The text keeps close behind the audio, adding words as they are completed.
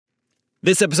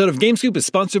This episode of GameScoop is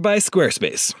sponsored by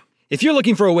Squarespace. If you're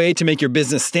looking for a way to make your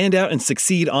business stand out and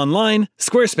succeed online,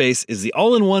 Squarespace is the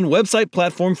all-in-one website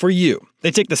platform for you.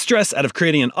 They take the stress out of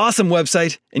creating an awesome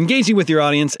website, engaging with your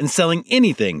audience, and selling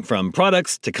anything from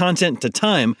products to content to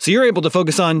time, so you're able to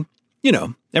focus on,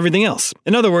 everything else.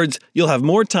 In other words, you'll have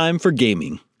more time for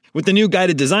gaming. With the new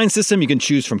guided design system, you can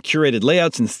choose from curated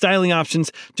layouts and styling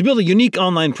options to build a unique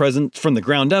online presence from the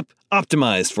ground up,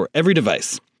 optimized for every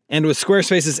device. And with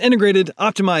Squarespace's integrated,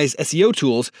 optimized SEO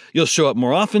tools, you'll show up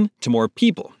more often to more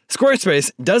people.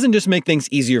 Squarespace doesn't just make things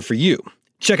easier for you.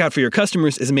 Checkout for your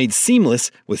customers is made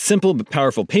seamless with simple but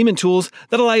powerful payment tools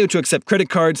that allow you to accept credit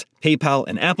cards, PayPal,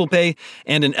 and Apple Pay,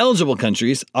 and in eligible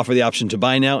countries, offer the option to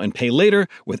buy now and pay later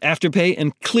with Afterpay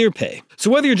and ClearPay.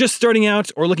 So whether you're just starting out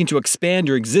or looking to expand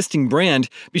your existing brand,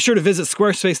 be sure to visit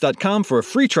squarespace.com for a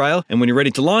free trial, and when you're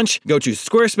ready to launch, go to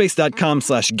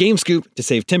squarespace.com/gamescoop to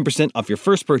save 10% off your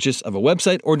first purchase of a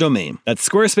website or domain. That's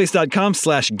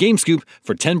squarespace.com/gamescoop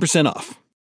for 10% off.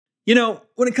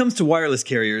 When it comes to wireless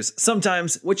carriers,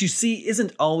 sometimes what you see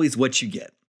isn't always what you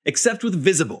get. Except with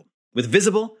Visible. With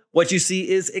Visible, what you see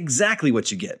is exactly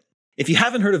what you get. If you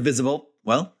haven't heard of Visible,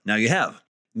 well, now you have.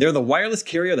 They're the wireless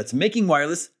carrier that's making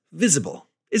wireless visible.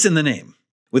 It's in the name.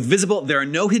 With Visible, there are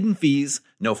no hidden fees,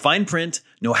 no fine print,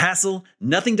 no hassle,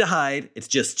 nothing to hide. It's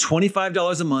just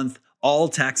 $25 a month, all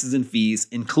taxes and fees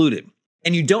included.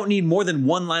 And you don't need more than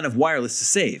one line of wireless to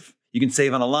save. You can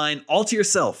save on a line all to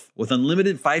yourself with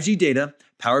unlimited 5G data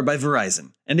powered by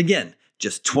Verizon. And again,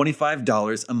 just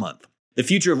 $25 a month. The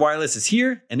future of wireless is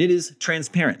here, and it is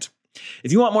transparent.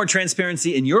 If you want more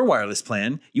transparency in your wireless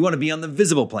plan, you want to be on the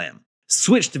Visible plan.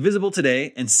 Switch to Visible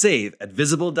today and save at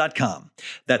Visible.com.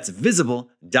 That's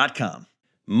Visible.com.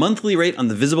 Monthly rate on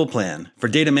the Visible plan. For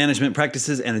data management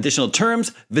practices and additional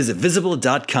terms, visit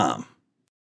Visible.com.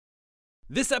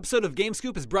 This episode of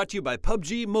GameScoop is brought to you by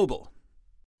PUBG Mobile.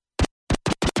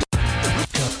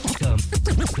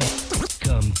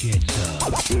 Come get some.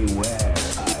 Beware,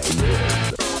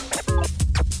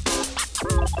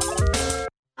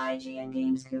 IGN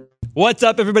GameScoop. What's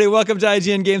up, everybody? Welcome to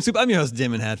IGN GameScoop. I'm your host,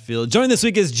 Damon Hatfield. Joined this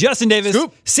week is Justin Davis,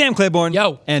 Scoop. Sam Claiborne,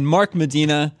 and Mark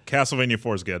Medina. Castlevania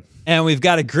 4 is good. And we've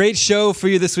got a great show for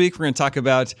you this week. We're going to talk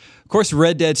about, of course,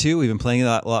 Red Dead 2. We've been playing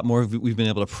a lot more. We've been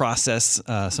able to process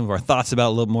some of our thoughts about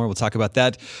it a little more. We'll talk about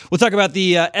that. We'll talk about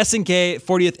the SNK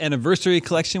 40th Anniversary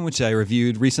Collection, which I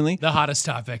reviewed recently. The hottest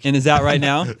topic. And is out right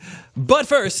now. But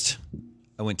first,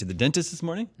 I went to the dentist this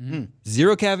morning.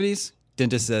 Zero cavities.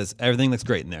 Dentist says everything looks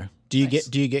great in there. Do you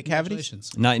get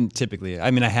cavities? Not typically.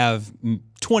 I mean, I have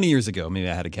 20 years ago, maybe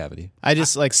I had a cavity. I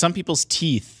just like some people's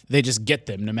teeth, they just get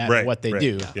them no matter what they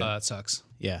do. Yeah. That sucks.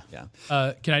 Yeah.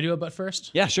 Can I do a butt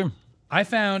first? Yeah, sure. I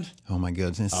found... Oh, my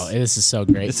goodness. Oh, this is so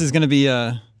great. This is going to be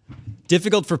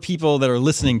difficult for people that are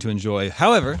listening to enjoy.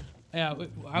 However... Yeah,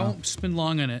 I won't spend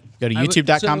long on it. Go to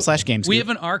youtube.com/gamescoop. We have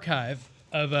an archive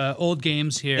of old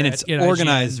games here. And it's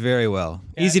organized very well.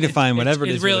 Yeah, easy to find whatever it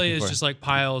is. It really is just like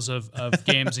piles of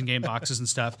games and game boxes and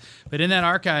stuff. But in that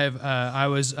archive, I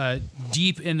was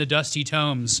deep in the dusty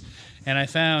tomes, and I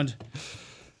found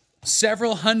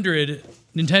several hundred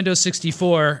Nintendo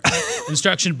 64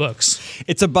 instruction books.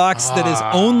 It's a box that is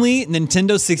only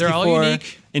Nintendo 64 They're all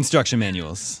unique. Instruction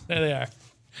manuals. There they are.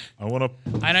 I want to.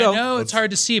 And I know it's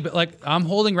hard to see, but like I'm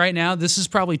holding right now, this is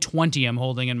probably 20 I'm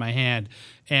holding in my hand.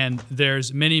 And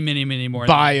there's many, many, many more.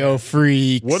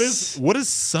 Biofreaks. What is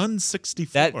Sun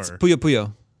 64? That's Puyo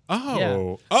Puyo. Oh.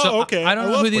 Yeah. Oh, So okay. I don't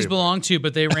know love who these Puyo Puyo. belong to,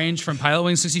 but they range from Pilot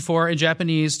Wing 64 in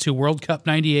Japanese to World Cup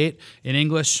 98 in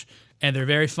English. And they're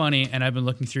very funny, and I've been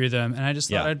looking through them, and I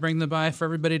just thought I'd bring them by for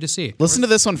everybody to see. Listen to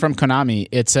this one from Konami.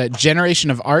 It's a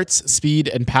generation of arts, speed,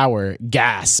 and power.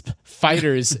 Gasp.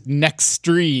 Fighters next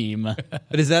stream.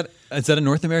 But is that a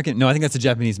North American? No, I think that's a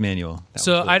Japanese manual.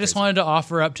 So I just wanted to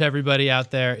offer up to everybody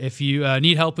out there, if you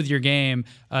need help with your game,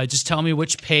 just tell me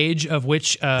which page of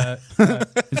which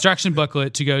instruction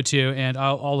booklet to go to, and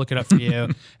I'll look it up for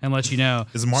you and let you know.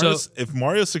 If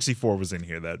Mario 64 was in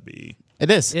here, that'd be... It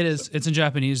is. It is. It's in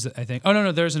Japanese, I think. Oh,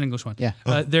 no, there's an English one. Yeah.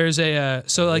 There's a...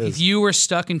 so, like, if you were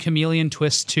stuck in Chameleon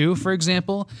Twist 2, for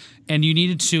example, and you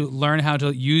needed to learn how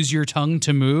to use your tongue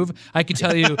to move, I could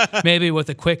tell you maybe what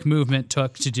the quick movement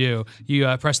took to do. You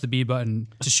press the B button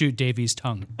to shoot Davy's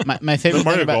tongue. My favorite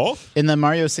Mario thing about Golf? in the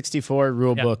Mario 64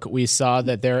 rulebook, we saw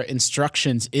that there are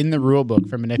instructions in the rulebook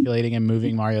for manipulating and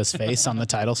moving Mario's face on the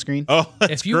title screen. Oh,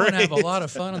 that's If you want to have a great. lot of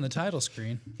fun on the title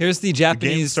screen. Here's the The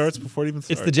Japanese. game starts before it even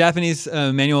starts. It's the Japanese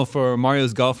manual for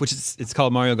Mario's Golf, which it's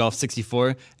called Mario Golf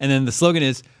 64. And then the slogan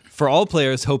is, for all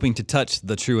players hoping to touch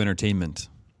the true entertainment.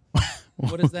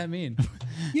 What does that mean?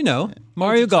 You know,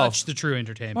 Mario Golf. Touch the true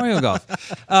entertainment. Mario Golf.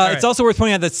 right. It's also worth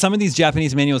pointing out that some of these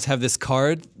Japanese manuals have this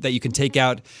card that you can take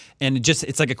out, and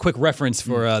it's like a quick reference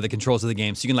for the controls of the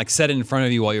game. So you can like set it in front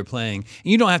of you while you're playing,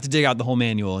 and you don't have to dig out the whole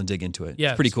manual and dig into it. Yeah,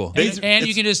 it's pretty cool. And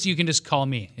you can just call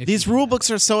me. if These you- rule books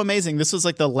are so amazing. This was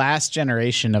like the last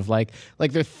generation of like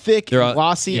they're thick, They're and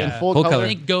glossy, and full full color. color. I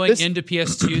think going This- into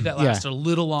PS2 that lasted a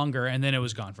little longer, and then it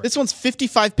was gone for. This one's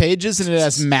 55 pages and it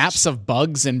has maps of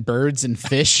bugs and birds and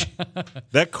fish.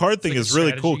 That card thing like is a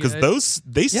really cool because strategy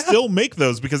they still make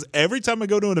those, because every time I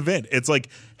go to an event, it's like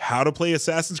how to play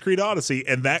Assassin's Creed Odyssey,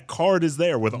 and that card is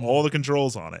there with all the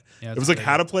controls on it. Yeah, it it's was like really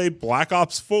how to play Black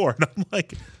Ops 4, and I'm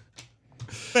like,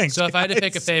 thanks. So if I had to pick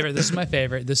a guys. favorite, this is my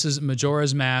favorite. This is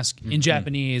Majora's Mask in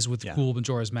Japanese with cool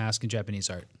Majora's Mask in Japanese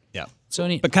art. Yeah. So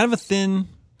neat. But kind of a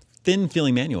thin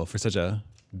feeling manual for such a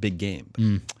big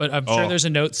game. But I'm sure there's a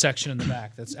notes section in the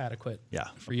back that's adequate. Yeah.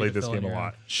 For you Played to this fill in game a your own.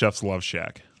 lot. Chef's Love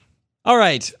Shack. All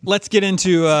right, let's get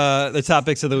into the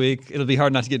topics of the week. It'll be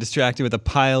hard not to get distracted with a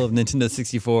pile of Nintendo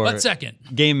 64 One second.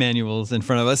 game manuals in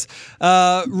front of us.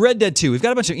 Red Dead 2. We've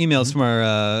got a bunch of emails from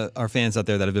our fans out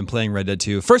there that have been playing Red Dead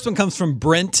 2. First one comes from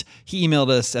Brent. He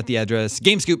emailed us at the address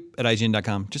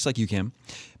gamescoop@ign.com, just like you can.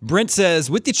 Brent says,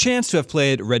 with the chance to have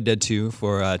played Red Dead 2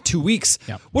 for 2 weeks,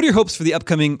 what are your hopes for the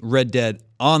upcoming Red Dead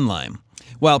Online?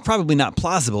 While probably not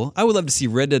plausible, I would love to see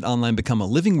Red Dead Online become a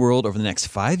living world over the next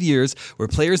 5 years, where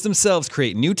players themselves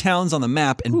create new towns on the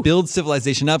map and build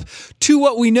civilization up to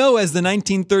what we know as the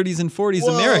 1930s and 40s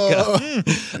America.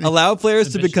 Allow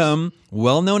players to become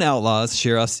well-known outlaws,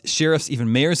 sheriffs,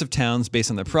 even mayors of towns based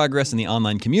on their progress in the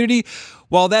online community.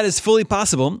 While that is fully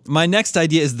possible, my next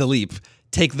idea is the leap.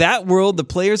 Take that world the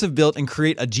players have built and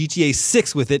create a GTA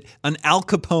 6 with it, an Al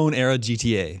Capone era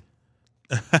GTA.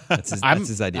 That's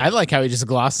his idea. I like how he just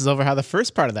glosses over how the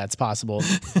first part of that's possible.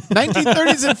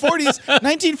 1930s and 40s.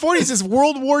 1940s is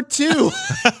World War II.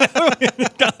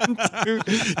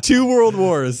 Two world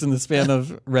wars in the span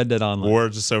of Red Dead Online. Or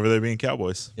just over there being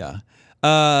cowboys. Yeah.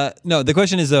 No, the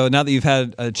question is, though, now that you've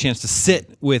had a chance to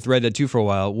sit with Red Dead 2 for a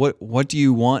while, what do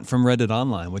you want from Red Dead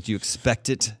Online? What do you expect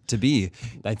it to be?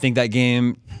 I think that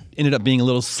game ended up being a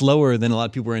little slower than a lot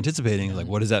of people were anticipating. Like,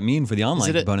 what does that mean for the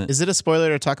online component? Is it a spoiler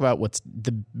to talk about what's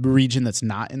the region that's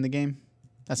not in the game?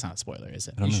 That's not a spoiler, is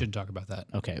it? You shouldn't talk about that.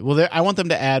 Okay. Well, I want them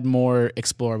to add more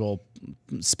explorable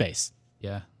space.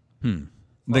 Yeah. The-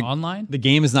 For online? The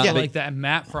game is not Yeah, big. like that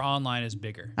map for online is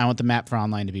bigger. I want the map for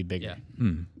online to be bigger.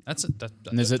 Yeah. That's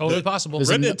there's a- totally possible. there's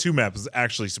Red Dead 2 map is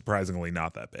actually surprisingly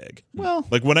not that big. Well,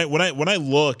 Like when I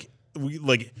look,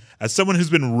 like as someone who's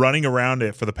been running around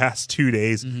it for the past 2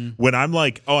 days, when I'm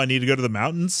like, oh, I need to go to the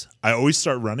mountains, I always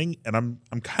start running, and I'm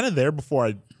kind of there before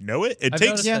I know it. It I've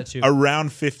takes noticed that too.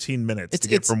 around 15 minutes to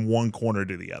get It's- from one corner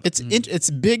to the other. it's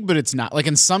big, but it's not. Like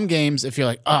in some games, if you're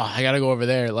like, oh, I got to go over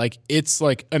there, like it's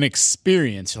like an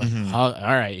experience. You're like, oh, all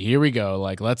right, here we go.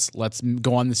 Like let's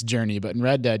go on this journey. But in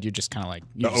Red Dead, you're just kind of like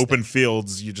The open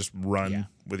fields, you just run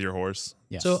with your horse.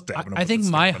 Yeah. So Stabbing 'em I with think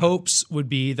the my stamina. hopes would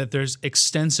be that there's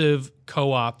extensive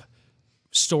co-op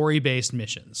story-based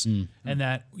missions, and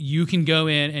that you can go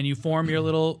in and you form your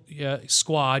little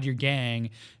squad, your gang,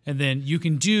 and then you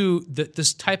can do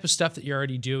this type of stuff that you're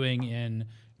already doing in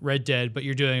Red Dead, but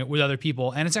you're doing it with other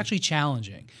people, and it's actually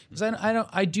challenging because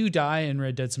I do die in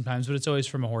Red Dead sometimes, but it's always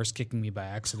from a horse kicking me by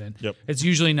accident. Yep. It's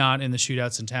usually not in the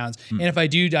shootouts in towns, and if I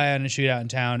do die in a shootout in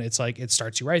town, it's like it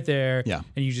starts you right there, Yeah.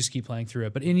 and you just keep playing through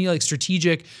it. But any like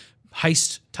strategic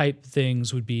heist type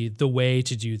things would be the way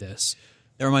to do this.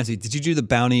 That reminds me. Did you do the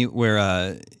bounty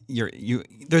where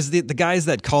there's the guys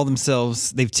that call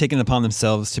themselves, they've taken it upon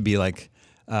themselves to be like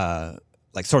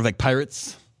sort of like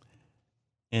pirates,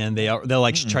 and they'll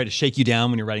like try to shake you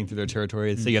down when you're riding through their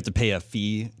territory. So you have to pay a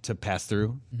fee to pass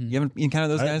through. You haven't encountered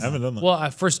those I guys? haven't done that. Well,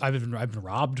 at first I've been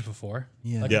robbed before.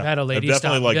 Yeah. Like Yeah. I've had a lady I've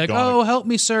stop definitely, and be like, like, gone- "Oh, help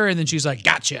me, sir," and then she's like,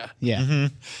 "Gotcha." Yeah.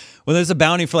 Well, there's a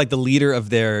bounty for like the leader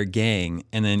of their gang,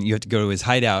 and then you have to go to his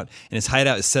hideout, and his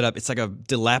hideout is set up. It's like a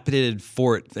dilapidated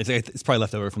fort. It's probably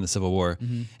left over from the Civil War,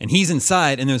 and he's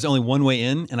inside, and there's only one way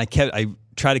in. And I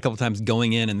tried a couple times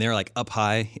going in, and they're like up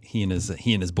high, he and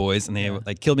his boys, and they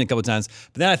like killed me a couple times.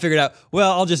 But then I figured out,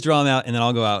 well, I'll just draw them out, and then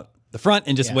I'll go out the front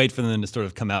and just wait for them to sort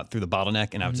of come out through the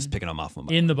bottleneck, and I was just picking them off.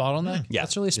 In the bottleneck? Yeah.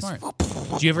 That's really smart.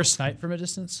 Do you ever snipe from a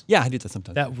distance? Yeah, I do that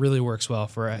sometimes. That really works well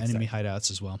for enemy hideouts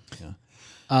as well.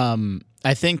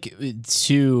 I think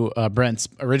to Brent's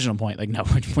original point, like, no,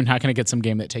 we're not going to get some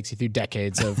game that takes you through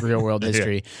decades of real world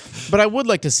history. But I would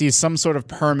like to see some sort of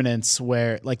permanence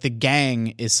where, like, the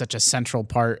gang is such a central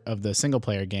part of the single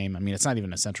player game. I mean, it's not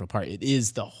even a central part. It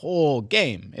is the whole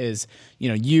game is,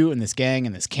 you and this gang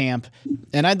and this camp.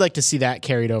 And I'd like to see that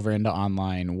carried over into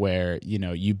online where,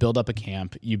 you build up a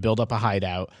camp, you build up a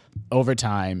hideout over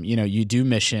time, you do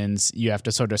missions, you have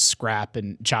to sort of scrap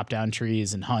and chop down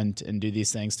trees and hunt and do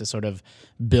these things to sort of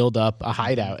build up a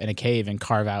hideout in a cave and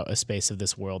carve out a space of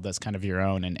this world that's kind of your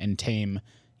own and tame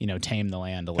the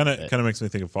land a little bit. Kind of makes me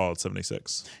think of Fallout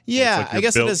 76. Yeah, I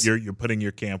guess it is. You're putting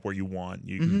your camp where you want,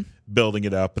 building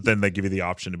it up, but then they give you the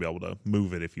option to be able to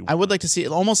move it if you want. I would like to see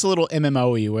almost a little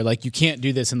MMO-y where, like, you can't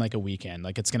do this in like a weekend.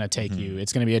 Like, it's going to take you,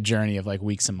 it's going to be a journey of like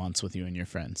weeks and months with you and your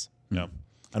friends. Yeah.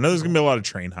 I know there's gonna be a lot of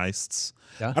train heists.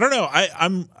 Yeah. I don't know.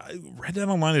 Red Dead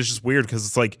Online is just weird because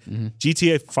it's like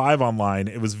GTA 5 Online.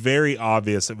 It was very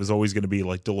obvious it was always going to be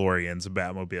like DeLoreans and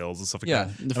Batmobiles and stuff like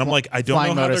that. And I'm like, I don't know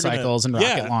flying how motorcycles and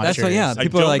rocket launchers. That's what,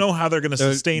 people I are don't like, know how they're going to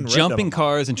sustain jumping Red Dead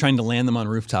cars and trying to land them on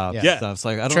rooftops. Yeah. And stuff. It's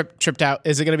like I don't. Tripped out.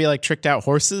 Is it going to be like tricked out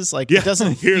horses? Like, it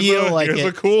doesn't feel like here's it.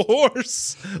 a cool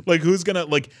horse. Like,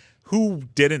 who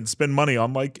didn't spend money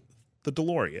on like the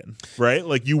DeLorean, right?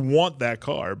 Like, you want that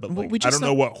car, but like, I don't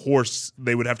know what horse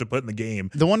they would have to put in the game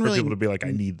for people to be like,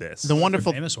 I need this. The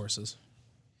wonderful famous horses.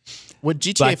 What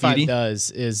GTA Black 5 Beauty? does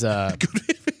is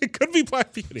It could be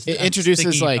Black Beauty. it introduces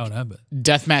thinking like Epona, but-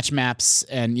 deathmatch maps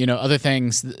and other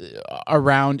things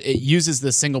around. It uses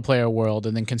the single player world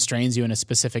and then constrains you in a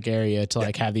specific area to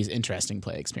like have these interesting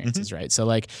play experiences, right? So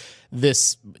like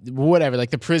this whatever,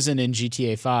 like the prison in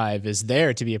GTA 5 is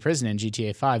there to be a prison in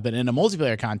GTA 5, but in a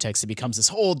multiplayer context, it becomes this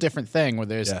whole different thing where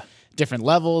there's different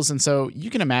levels. And so you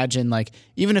can imagine, like,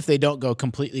 even if they don't go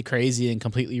completely crazy and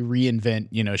completely reinvent,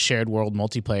 shared world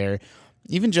multiplayer,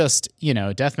 even just,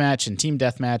 deathmatch and team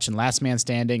deathmatch and last man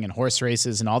standing and horse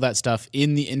races and all that stuff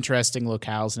in the interesting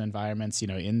locales and environments,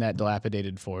 in that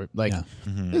dilapidated fort. Like,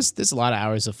 there's a lot of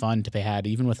hours of fun to be had,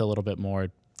 even with a little bit more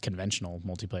conventional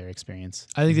multiplayer experience.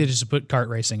 I think they just put kart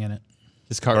racing in it.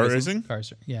 Just car racing.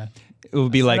 Cars, yeah. It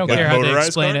would be like I don't care how they motorized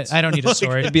explain cars? it. I don't need a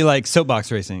story. it'd be like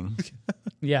soapbox racing.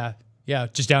 Yeah,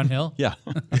 just downhill. Yeah.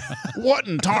 What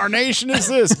in tarnation is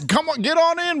this? Come on, get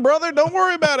on in, brother. Don't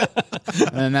worry about it.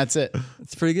 And that's it.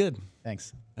 It's pretty good.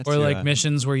 Thanks. That's Or your, like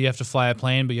missions where you have to fly a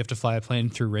plane, but you have to fly a plane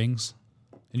through rings,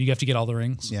 and you have to get all the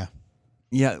rings. Yeah.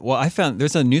 Yeah. Well, I found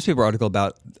there's a newspaper article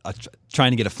about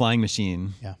trying to get a flying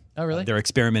machine. Yeah. Oh, really? They're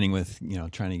experimenting with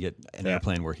trying to get an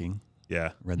airplane working.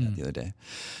 Yeah. Read that the other day.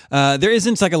 There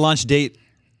isn't like a launch date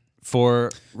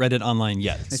for Red Dead Online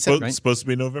yet. Supposed to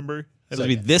be November? It's supposed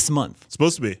to be this month.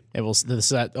 Supposed to be. It will.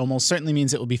 That almost certainly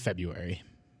means it will be February.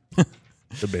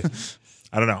 Could be.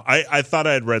 I don't know. I thought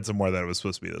I had read somewhere that it was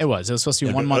supposed to be this. It was supposed to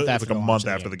be 1 month after like a the month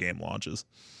launch after of the game launches.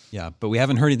 Yeah, but we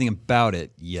haven't heard anything about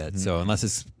it yet. So unless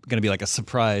it's going to be like a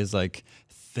surprise, like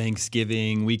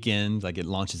Thanksgiving weekend, like it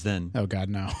launches then. Oh God,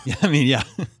 no. Yeah, I mean, yeah.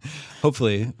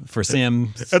 Hopefully for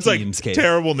Sam's That's like team's case.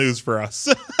 terrible news for us.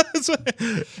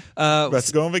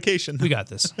 Let's go on vacation. We got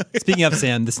this. Speaking of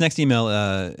Sam, this next email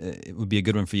it would be a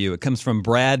good one for you. It comes from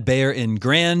Brad Bayer in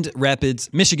Grand Rapids,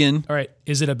 Michigan. All right.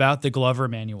 Is it about the Glover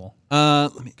manual?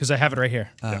 Let me Because I have it right here.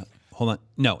 hold on.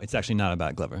 No, it's actually not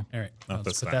about Glover. All right. Let's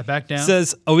that's put fine. that back down. It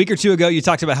says a week or two ago, you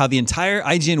talked about how the entire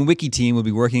IGN Wiki team will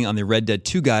be working on the Red Dead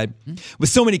 2 guide. With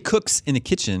so many cooks in the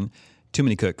kitchen, too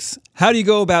many cooks. How do you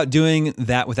go about doing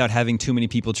that without having too many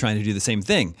people trying to do the same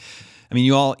thing? I mean,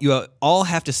 you all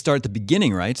have to start at the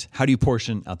beginning, right? How do you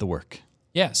portion out the work?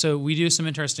 Yeah, so we do some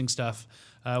interesting stuff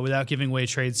without giving away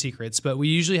trade secrets, but we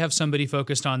usually have somebody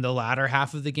focused on the latter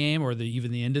half of the game or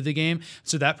even the end of the game.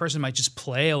 So that person might just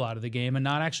play a lot of the game and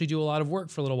not actually do a lot of work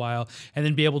for a little while, and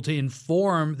then be able to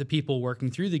inform the people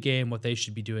working through the game what they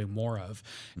should be doing more of.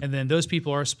 And then those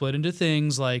people are split into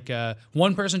things like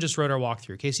one person just wrote our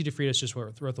walkthrough. Casey DeFritas just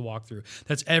wrote the walkthrough.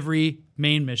 That's every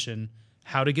main mission,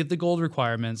 how to get the gold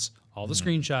requirements, all the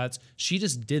screenshots. She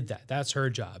just did that. That's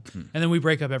her job. And then we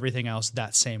break up everything else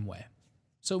that same way.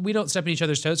 So we don't step in each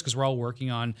other's toes because we're all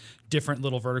working on different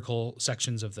little vertical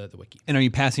sections of the wiki. And are you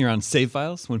passing around save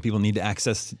files when people need to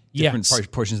access different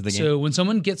portions of the game? So when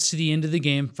someone gets to the end of the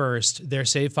game first, their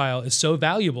save file is so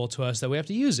valuable to us that we have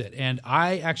to use it. And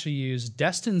I actually use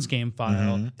Destin's game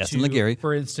file, Destin Legary.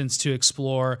 for instance, to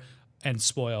explore and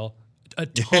spoil a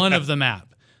ton of the map.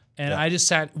 And I just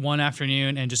sat one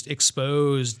afternoon and just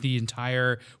exposed the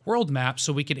entire world map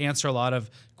so we could answer a lot of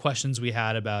questions we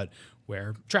had about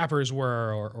where trappers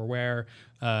were or where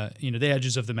the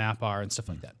edges of the map are and stuff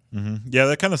like that. Yeah,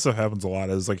 that kind of stuff happens a lot.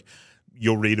 Is like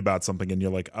you'll read about something and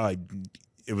you're like,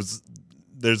 it was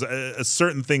there's a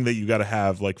certain thing that you got to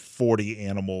have like 40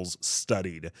 animals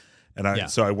studied. And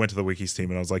so I went to the wikis team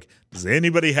and I was like, does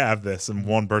anybody have this? And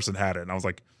one person had it. And I was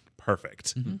like,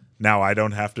 perfect. Now I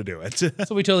don't have to do it.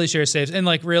 So we totally share saves, and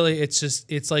like really,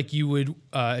 it's like you would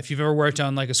if you've ever worked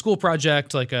on like a school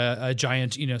project, like a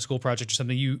giant school project or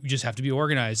something. You just have to be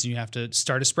organized, and you have to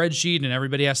start a spreadsheet, and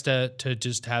everybody has to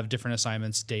just have different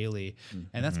assignments daily,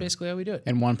 and that's basically how we do it.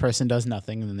 And one person does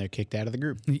nothing, and then they're kicked out of the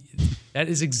group. That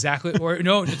is exactly, or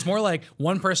no, it's more like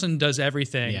one person does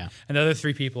everything, and the other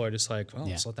 3 people are just like, well,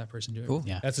 let's let that person do it.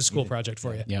 Yeah. That's a school project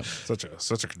for you. Yep.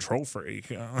 Such a control freak.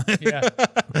 Yeah.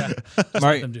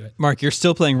 Mark, them do it. Mark, you're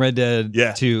still playing Red Dead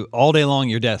 2 all day long,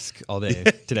 your desk all day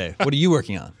today. What are you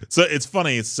working on? So it's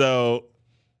funny. So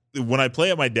when I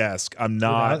play at my desk, I'm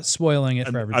not spoiling it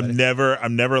for everybody.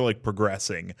 I'm never like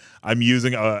progressing. I'm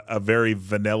using a very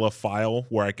vanilla file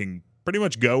where I can pretty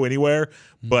much go anywhere,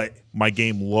 but my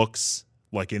game looks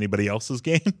like anybody else's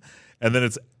game. And then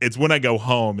it's when I go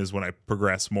home is when I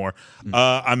progress more.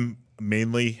 I'm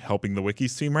mainly helping the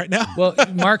wikis team right now. Well,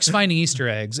 Mark's finding Easter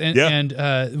eggs, and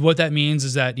what that means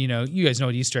is that you guys know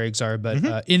what Easter eggs are,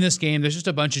 but in this game, there's just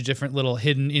a bunch of different little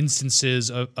hidden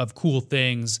instances of cool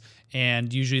things,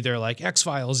 and usually they're like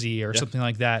X-Files-y or something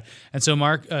like that. And so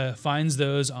Mark finds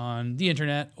those on the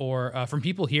internet or from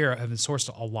people here. Have sourced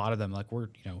a lot of them. Like we're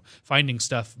finding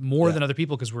stuff more than other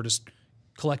people because we're just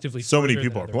collectively so many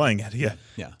people are playing it.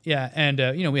 Yeah, and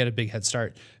we had a big head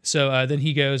start. So then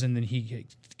he goes and then he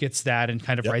gets that and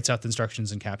kind of writes out the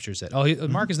instructions and captures it.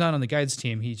 Mark is not on the guides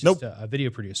team. He's just a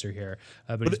video producer here,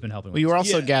 but he's been helping. We were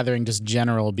also gathering just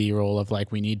general B-roll of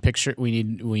like we need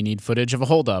footage of a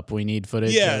holdup. We need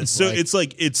footage. Yeah, so it's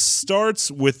like it starts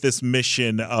with this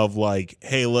mission of like,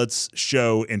 hey, let's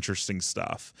show interesting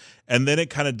stuff. And then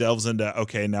it kind of delves into,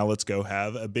 okay, now let's go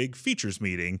have a big features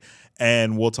meeting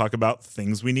and we'll talk about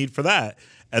things we need for that.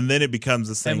 And then it becomes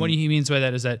this thing. And what he means by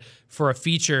that is that for a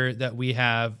feature that we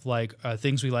have, like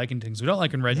things we like and things we don't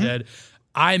like in Red Dead,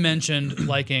 I mentioned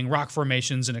liking rock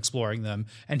formations and exploring them,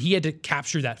 and he had to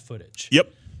capture that footage.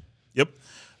 Yep.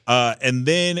 And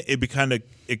then it kind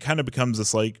of becomes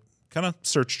this like kind of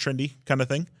search trendy kind of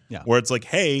thing, where it's like,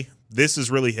 hey, this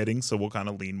is really hitting, so we'll kind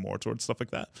of lean more towards stuff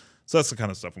like that. So that's the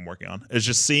kind of stuff I'm working on. It's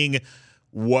just seeing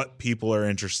what people are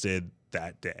interested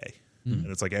that day, and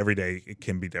it's like every day it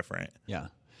can be different. Yeah.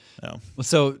 No.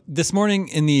 So this morning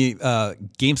in the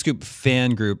GameScoop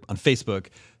fan group on Facebook,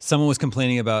 someone was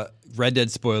complaining about Red Dead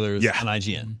spoilers on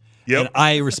IGN. Yep. And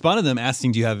I responded to them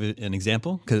asking, do you have an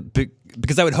example?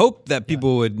 Because I would hope that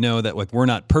people would know that like we're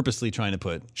not purposely trying to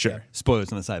put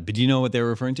spoilers on the side. But do you know what they were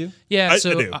referring to? Yeah, I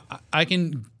so do. I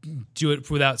can do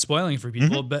it without spoiling for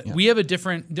people, but we have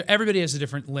everybody has a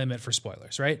different limit for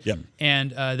spoilers, right? Yep.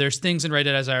 And there's things in Red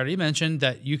Dead, as I already mentioned,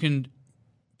 that you can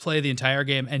play the entire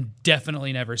game and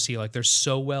definitely never see. Like they're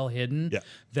so well hidden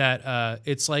that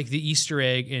it's like the Easter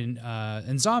egg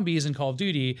in Zombies in Call of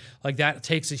Duty. Like that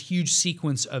takes a huge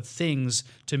sequence of things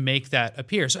to make that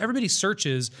appear. So everybody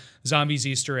searches Zombies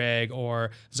Easter egg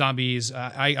or Zombies.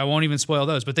 I won't even spoil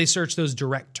those, but they search those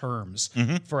direct terms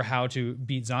for how to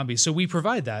beat zombies. So we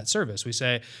provide that service. We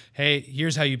say, hey,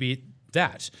 here's how you beat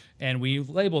that, and we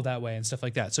label that way and stuff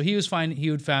like that. So he was fine.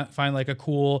 He would find like a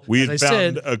cool, we as I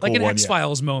said, like an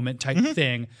X-Files moment type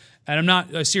thing. And I'm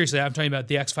not seriously. I'm talking about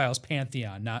the X-Files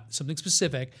pantheon, not something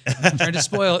specific. I'm trying to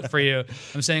spoil it for you.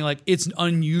 I'm saying like it's an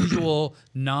unusual,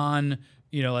 something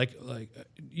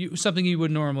you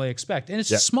would normally expect, and it's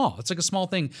just small. It's like a small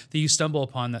thing that you stumble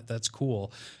upon that's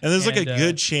cool. And there's like a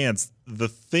good chance the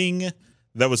thing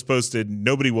that was posted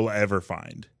nobody will ever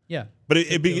find. Yeah, but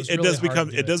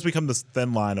it does become this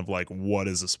thin line of like, what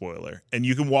is a spoiler? And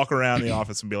you can walk around the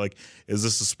office and be like, is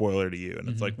this a spoiler to you? And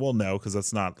it's like, well, no, because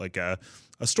that's not like a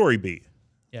story beat.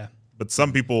 Yeah. But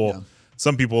some people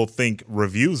think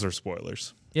reviews are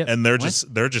spoilers. Yep. And they're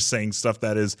just saying stuff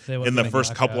that is in the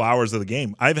first couple hours of the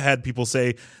game. I've had people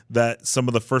say that some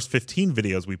of the first 15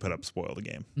 videos we put up spoil the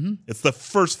game. It's the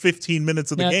first 15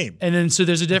 minutes of the game. And then so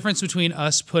there's a difference between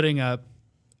us putting up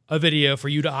a video for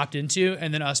you to opt into,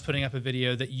 and then us putting up a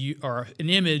video that you, or an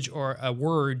image or a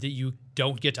word that you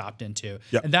don't get to opt into.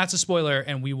 Yep. And that's a spoiler,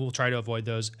 and we will try to avoid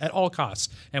those at all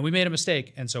costs. And we made a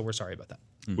mistake, and so we're sorry about that.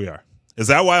 We are. Is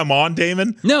that why I'm on,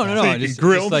 Damon? No. So you can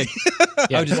grill me?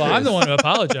 I'm the one who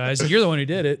apologized. You're the one who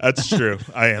did it. That's true.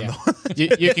 I am the one.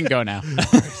 You can go now.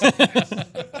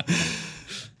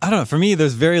 I don't know. For me,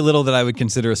 there's very little that I would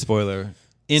consider a spoiler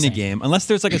in a game, unless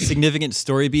there's like a significant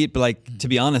story beat. But like, to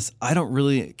be honest, I don't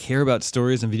really care about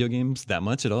stories in video games that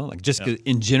much at all. Like just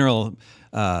in general,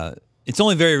 it's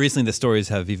only very recently the stories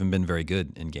have even been very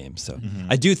good in games. So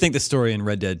I do think the story in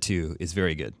Red Dead 2 is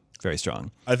very good. very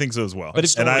strong. I think so as well. But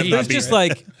if and I've not there's just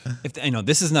beaten it. like, if I know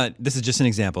this is just an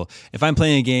example. If I'm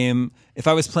playing a game, if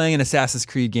I was playing an Assassin's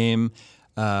Creed game,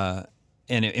 and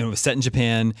it was set in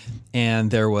Japan,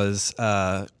 and there was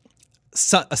a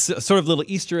sort of little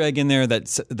Easter egg in there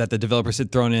that the developers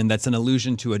had thrown in, that's an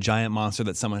allusion to a giant monster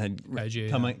that someone had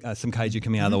some kaiju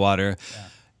coming out of the water. Yeah.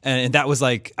 And that was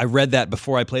like, I read that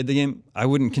before I played the game. I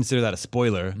wouldn't consider that a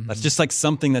spoiler. That's just like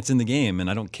something that's in the game, and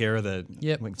I don't care that.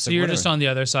 Yep. Like, So you're whatever. just on the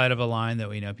other side of a line that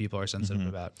we know people are sensitive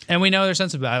about, and we know they're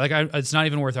sensitive about. Like, it's not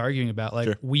even worth arguing about.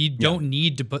 Like, we don't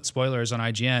need to put spoilers on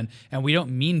IGN, and we don't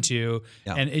mean to.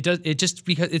 Yeah. And it does. It just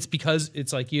because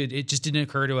it's like it just didn't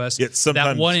occur to us that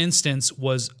sometimes- one instance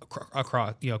was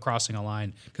crossing a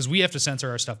line, because we have to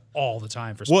censor our stuff all the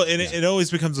time for. Well, spoilers. and it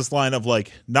always becomes this line of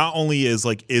like, not only is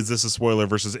this a spoiler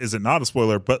versus is it not a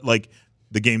spoiler, but like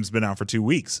the game's been out for 2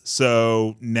 weeks,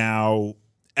 so now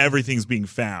everything's being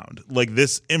found. Like,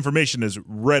 this information is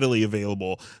readily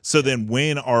available. So then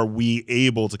when are we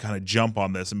able to kind of jump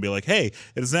on this and be like, hey,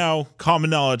 it is now common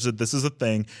knowledge that this is a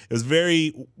thing. It was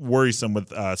very worrisome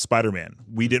with Spider-Man.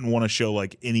 We didn't want to show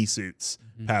like any suits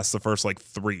past the first like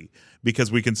 3 because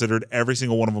we considered every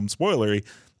single one of them spoilery.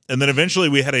 And then eventually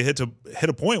we had to hit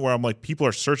a point where I'm like, people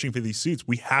are searching for these suits.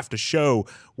 We have to show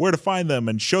where to find them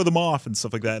and show them off and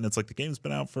stuff like that. And it's like, the game's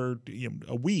been out for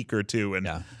a week or 2, and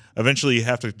eventually you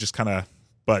have to just kind of.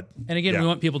 But and again, we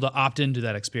want people to opt into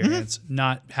that experience,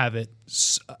 not have it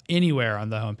anywhere on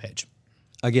the homepage.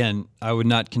 Again, I would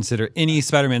not consider any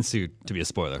Spider-Man suit to be a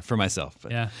spoiler for myself.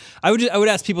 But Yeah. I would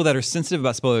ask people that are sensitive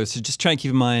about spoilers to just try and keep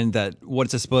in mind that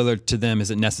what's a spoiler to them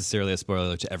isn't necessarily a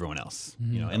spoiler to everyone else.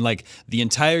 You know, and like the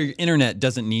entire internet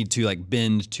doesn't need to like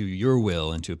bend to your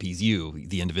will and to appease you,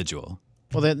 the individual.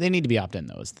 Well, they need to be opt-in,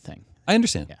 though, is the thing. I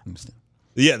understand. Yeah. I understand.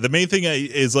 yeah, the main thing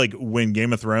is like when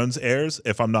Game of Thrones airs,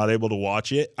 if I'm not able to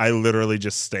watch it, I literally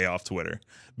just stay off Twitter.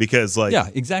 Because like Yeah,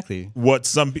 exactly. what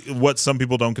some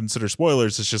people don't consider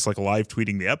spoilers is just like live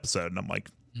tweeting the episode, and I'm like,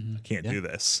 I can't do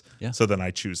this. Yeah. So then I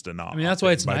choose to not. I mean, that's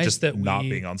why it's by nice just that not we-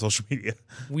 being on social media.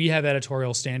 We have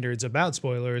editorial standards about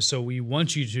spoilers, so we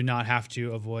want you to not have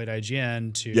to avoid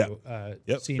IGN to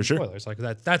Yep, see for sure. spoilers. Like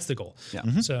that's the goal. Yeah.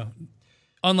 So,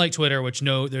 unlike Twitter, which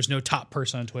there's no top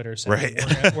person on Twitter, so Right.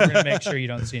 we're gonna make sure you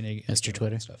don't see any Mr.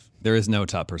 Twitter. stuff. There is no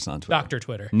top person on Twitter. Dr.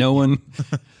 Twitter. No one.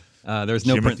 There's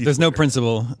no Timothy there's no Twitter.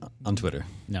 principle on Twitter.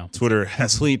 No. Twitter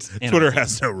has Complete Twitter anarchy.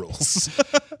 has no rules.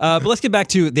 But let's get back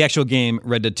to the actual game,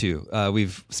 Red Dead 2.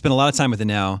 We've spent a lot of time with it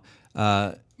now.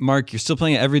 Mark, you're still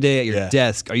playing it every day at your Yeah.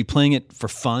 desk. Are you playing it for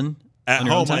fun? At on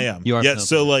your own home, time? I am. You are. Yeah. Okay.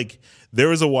 So like, there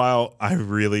was a while I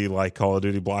really like Call of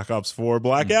Duty Black Ops 4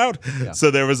 Blackout. So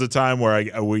there was a time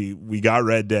where we got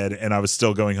Red Dead, and I was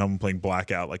still going home and playing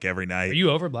Blackout like every night. Are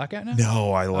you over Blackout now?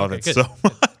 No, I love Okay, it good. so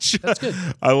much. That's good.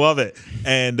 I love it.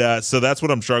 And so that's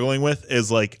what I'm struggling with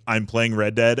is like, I'm playing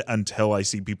Red Dead until I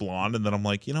see people on, and then I'm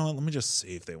like, you know what, let me just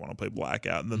see if they want to play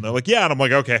Blackout. And then they're like, yeah, and I'm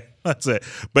like, okay, that's it.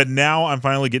 But now I'm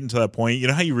finally getting to that point. You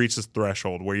know how you reach this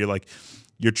threshold where you're like,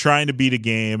 you're trying to beat a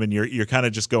game and you're kind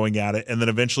of just going at it, and then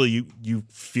eventually you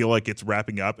feel like it's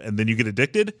wrapping up, and then you get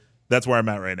addicted. That's where I'm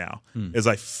at right now. Is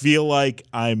I feel like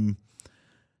I'm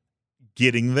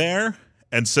getting there,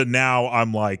 and so now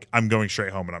I'm like, I'm going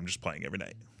straight home and I'm just playing every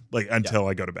night, like until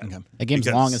I go to bed. Okay. That game's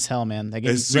Because long as hell, man. That It's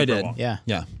game's super Red Dead. long. yeah.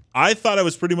 Yeah. I thought I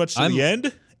was pretty much to I'm- the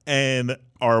end, and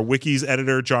our Wiki's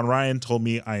editor John Ryan told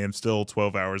me I am still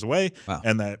 12 hours away, Wow.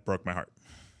 and that broke my heart.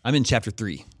 I'm in chapter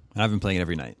 3, and I've been playing it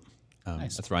every night.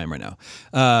 That's where I am right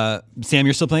now. Sam,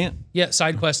 you're still playing it? Yeah,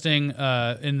 side questing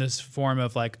in this form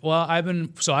of like, well, I've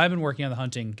been working on the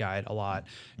hunting guide a lot,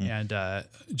 and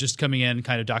just coming in,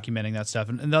 kind of documenting that stuff,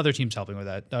 and the other team's helping with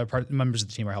that. Members of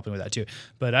the team are helping with that too.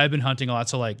 But I've been hunting a lot,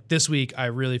 so like this week, I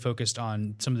really focused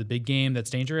on some of the big game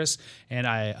that's dangerous, and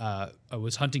I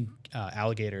was hunting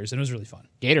alligators, and it was really fun.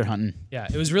 Gator hunting. Yeah,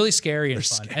 it was really scary and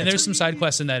fun. And there's some side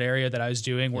quests in that area that I was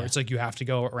doing where it's like you have to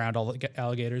go around all the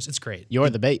alligators. It's great. You're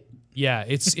the bait. Yeah,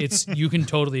 it's you can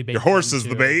totally bait. Your horse them is the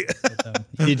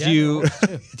too.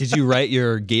 bait. Did you write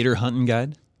your gator hunting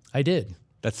guide? I did.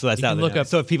 That's You out can there. look now. up-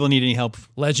 So if people need any help,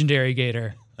 Legendary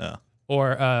gator.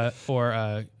 Or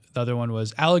the other one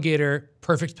was alligator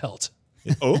perfect pelt.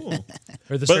 Oh,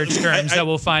 Or the But search terms I- that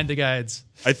will find the guides.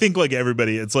 I think like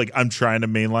everybody, it's like I'm trying to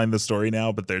mainline the story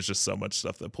now, but there's just so much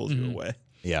stuff that pulls you away.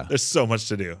 yeah. There's so much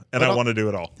to do, and I want to do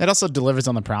it all. That also delivers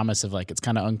on the promise of like it's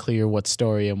kind of unclear what's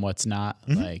story and what's not.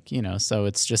 Like, you know, so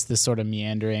it's just this sort of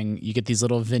meandering. You get these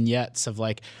little vignettes of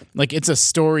like it's a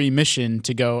story mission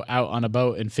to go out on a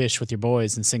boat and fish with your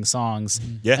boys and sing songs.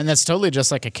 Yeah. And that's totally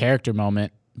just like a character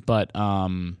moment, but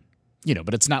you know,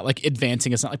 but it's not like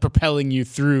advancing, it's not like propelling you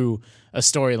through a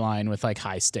storyline with like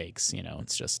high stakes, you know.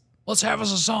 It's just Let's have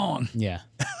us a song. Yeah.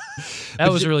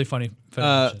 That was really funny.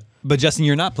 But Justin,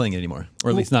 you're not playing it anymore, or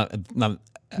at least not.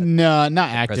 No, not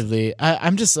actively.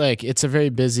 I'm just like, it's a very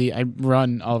busy. I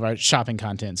run all of our shopping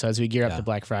content, so as we gear up to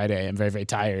Black Friday, I'm very, very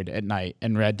tired at night.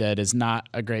 And Red Dead is not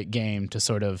a great game to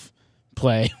sort of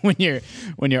play when you're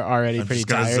already I'm pretty just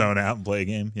gonna tired. zone out and play a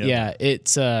game. Yeah,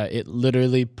 it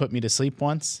literally put me to sleep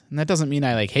once, and that doesn't mean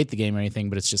I like hate the game or anything,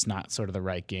 but it's just not sort of the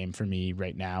right game for me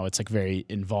right now. It's like very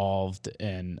involved,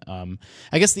 and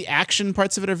I guess the action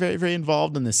parts of it are very, very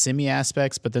involved in the simmy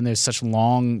aspects, but then there's such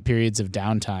long periods of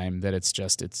downtime that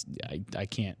I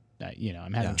can't.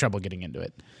 I'm having trouble getting into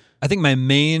it. I think my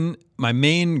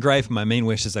main gripe, my main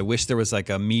wish is I wish there was like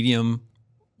a medium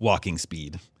walking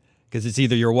speed, because it's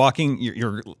either you're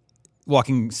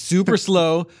walking super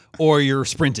slow or you're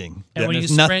sprinting. And when there's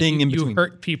you sprint, nothing in between. you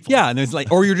hurt people. Yeah, and there's like,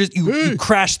 or you're just you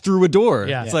crash through a door.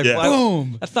 Yeah. It's like, Yeah.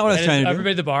 boom. That's not what I was And trying to do.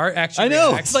 everybody at the bar actually I know.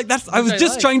 reacts. It's like I was Which I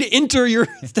just like. trying to enter your.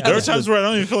 There are times where I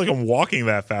don't even feel like I'm walking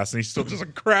that fast, and he still just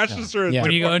like crashes through. Yeah.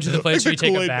 When you go into the place where you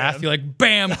take a Kool-Aid bath, Man. you're like,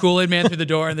 bam, Kool-Aid Man through the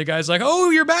door, and the guy's like, oh,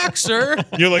 you're back, sir.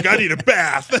 You're like, I need a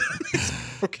bath.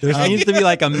 There needs to be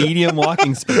like a medium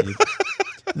walking speed.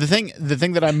 The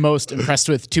thing that I'm most impressed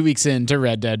with 2 weeks into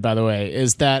Red Dead, by the way,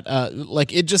 is that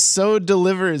like it just so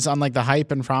delivers on like the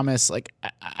hype and promise. Like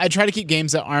I try to keep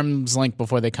games at arm's length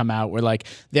before they come out, where like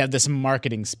they have this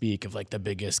marketing speak of like the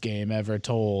biggest game ever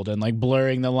told, and like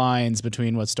blurring the lines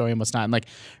between what's story and what's not. And like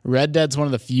Red Dead's one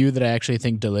of the few that I actually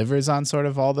think delivers on sort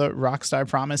of all the Rockstar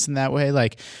promise in that way.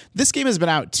 Like this game has been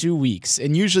out 2 weeks,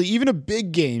 and usually even a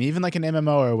big game, even like an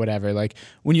MMO or whatever, like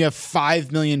when you have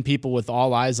 5 million people with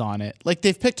all eyes on it, like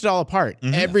they've picked it all apart.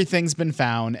 Everything's been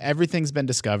found, everything's been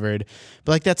discovered,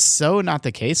 but like that's so not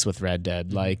the case with Red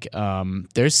Dead. Like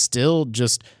there's still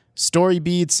just story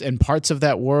beats and parts of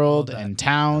that world and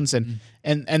towns and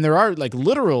there are like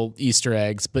literal Easter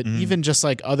eggs, but even just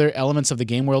like other elements of the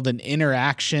game world and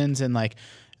interactions and like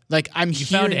I'm You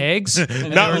found eggs?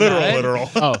 Not literal.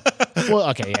 Oh, well,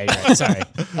 okay, yeah, you're right. Sorry.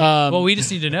 Well, we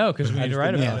just need to know because we need to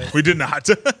write about it. We did not.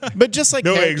 But just like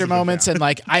No eggs character have been moments found. and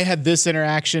like I had this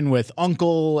interaction with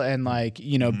Uncle and like,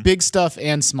 big stuff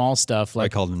and small stuff. I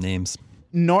Like, called them names.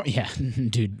 yeah,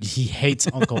 dude, he hates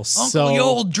Uncle so Uncle, you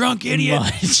old drunk idiot.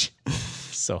 much.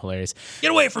 So hilarious.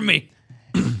 Get away from me.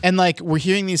 And like we're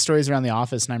hearing these stories around the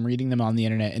office and I'm reading them on the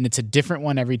internet and it's a different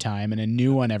one every time and a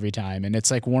new one every time. And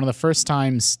it's like one of the first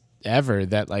times ever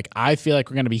that like I feel like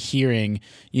we're going to be hearing,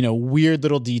 weird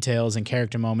little details and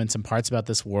character moments and parts about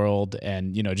this world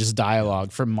and, just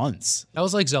dialogue for months. That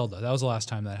was like Zelda. That was the last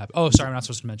time that happened. Oh, sorry, I'm not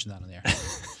supposed to mention that on the air.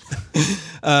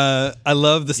 I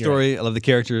love the story. I love the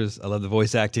characters. I love the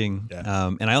voice acting. Yeah.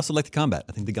 And I also like the combat.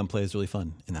 I think the gunplay is really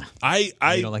fun in that.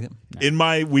 You don't like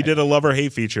it? We did a love or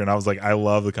hate feature, and I was like, I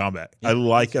love the combat. I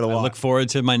like it a I lot. look forward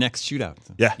to my next shootout.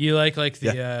 Yeah. You like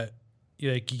the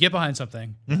you get behind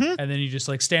something and then you just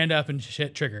like stand up and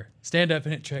hit trigger. Stand up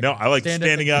and hit trigger. No, I like Stand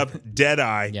standing up, dead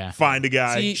eye, Yeah. find a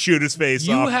guy, See, shoot his face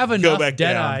You off, have go enough back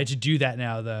dead down. eye to do that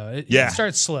now, though. It Yeah.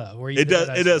 starts slow. Where you It does.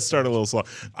 It does start a little slow.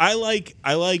 I like.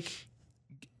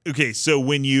 Okay, so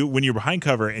when you're behind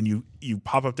cover and you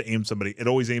pop up to aim somebody, it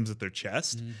always aims at their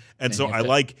chest, and so you have I to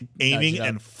like aiming it up.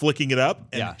 and flicking it up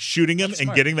and Yeah. shooting him and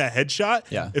smart. getting that headshot.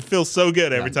 Yeah. It feels so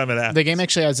good every time it happens. The game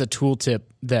actually has a tooltip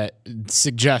that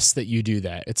suggests that you do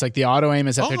that. It's like the auto aim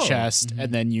is at their Oh. chest,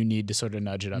 and then you need to sort of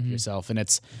nudge it up yourself. And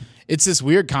it's this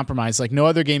weird compromise. Like no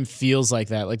other game feels like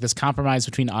that. Like this compromise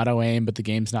between auto aim, but the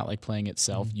game's not like playing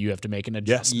itself. You have to make an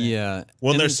adjustment. Yeah.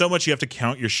 Well, And there's so much you have to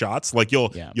count your shots. Like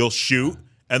you'll shoot.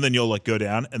 And then you'll like go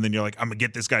down, and then you're like, I'm gonna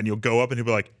get this guy, and you'll go up, and he'll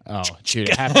be like, Oh, shoot!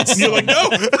 It happens. and you're like, no.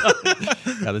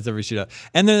 Yeah, that's every shootout.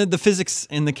 And the physics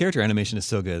in the character animation is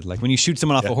so good. Like when you shoot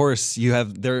someone off a horse, you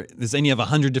have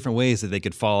 100 different ways that they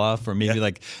could fall off, or maybe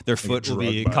like their foot will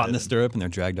be drugged by caught in it. the stirrup and they're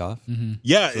dragged off.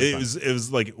 Yeah, it was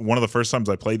like one of the first times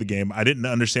I played the game. I didn't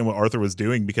understand what Arthur was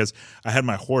doing because I had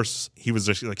my horse. He was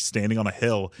just like standing on a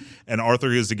hill, and Arthur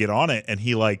goes to get on it, and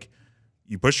he like.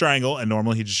 You push triangle, and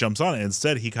normally he just jumps on it.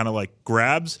 Instead, he kind of like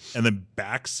grabs and then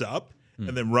backs up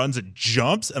and then runs and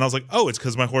jumps. And I was like, oh, it's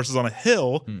because my horse is on a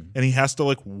hill and he has to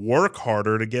like work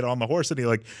harder to get on the horse. And he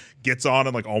like gets on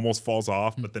and like almost falls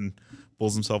off, but then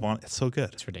pulls himself on. It's so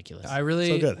good. It's ridiculous. I really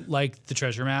So good. like the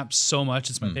treasure maps so much.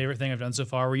 It's my favorite thing I've done so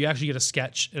far, where you actually get a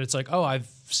sketch and it's like, oh, I've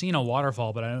seen a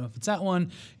waterfall, but I don't know if it's that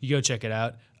one. You go check it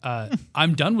out.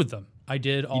 I'm done with them. I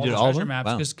did all did the all of treasure them? maps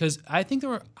Wow. because I think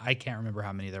I can't remember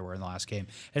how many there were in the last game.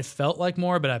 It felt like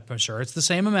more, but I'm sure it's the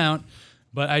same amount.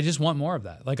 But I just want more of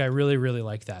that. Like I really, really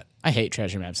like that. I hate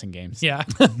treasure maps in games. Yeah.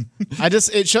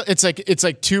 It's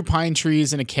like 2 pine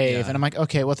trees in a cave, and I'm like,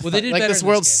 okay, what the Well, fuck? they did Like better this in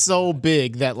world's this game. so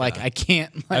big that like I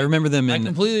can't. I remember them I in.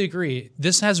 completely agree.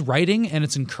 This has writing and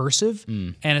it's in cursive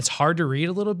and it's hard to read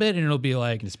a little bit, and it'll be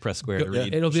like Just press square to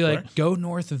read. it'll be like go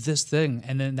north of this thing,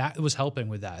 and then that was helping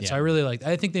with that. So I really liked.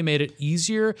 I think they made it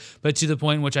easier, but to the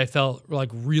point in which I felt like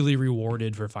really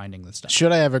rewarded for finding this stuff.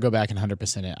 Should I ever go back and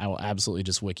 100% it, I will absolutely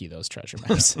just wiki those treasure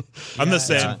maps. I'm the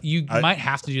same. You might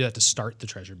have to do that to start the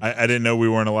treasure. I didn't know we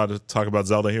weren't allowed to talk about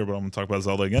Zelda here, but I'm going to talk about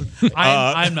Zelda again.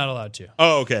 I'm not allowed to.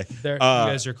 Oh, okay. You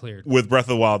guys are cleared. With Breath of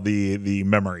the Wild, the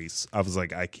memories, I was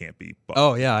like, I can't be bugged.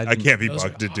 Oh, yeah, I can't be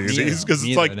bugged to do awesome. these because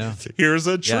Me it's either, like, no. here's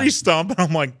a tree Yeah. stump. And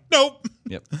I'm like, nope,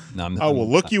 Yep. No, I will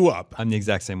look you up. I'm the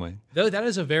exact same way. Though that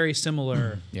is a very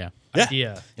similar yeah.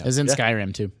 idea. It was in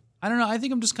Skyrim too. I don't know. I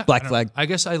think I'm just kind Black I don't Flag. know. I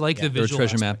guess I like the There were visual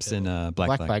treasure aspect maps of it. in Black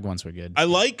Black Flag. Flag ones were good. I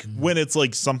like when it's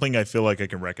like something I feel like I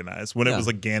can recognize. When it Yeah. was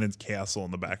like Ganon's castle in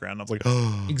the background, I was like,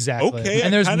 oh. Exactly. Okay,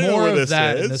 and there's I kinda know more where of this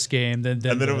that is. in this game than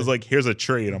And then it was like, here's a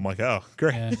tree. And I'm like, oh,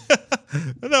 great. Yeah.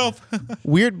 No.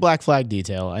 Weird Black Flag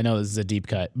detail. I know this is a deep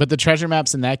cut, but the treasure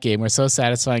maps in that game were so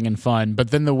satisfying and fun.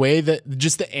 But then the way that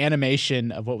just the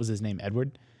animation of what was his name,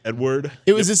 Edward? Edward.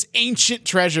 It was this ancient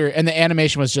treasure, and the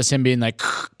animation was just him being like,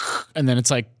 and then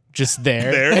it's like just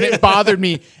there, and it bothered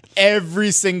me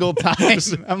every single time.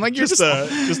 I'm like, you're Just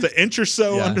an inch or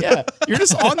so Yeah. under. yeah, you're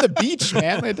just on the beach,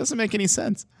 man. It doesn't make any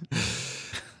sense.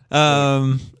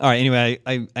 All right. Anyway,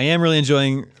 I am really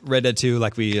enjoying Red Dead 2,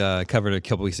 like we covered a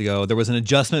couple weeks ago. There was an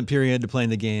adjustment period to playing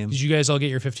the game. Did you guys all get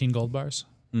your 15 gold bars?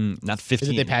 Not 15.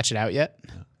 Did they patch it out yet?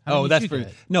 How many Oh, did that's you for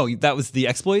get? no. That was the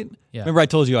exploit. Yeah. Remember, I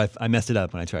told you I messed it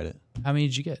up when I tried it. How many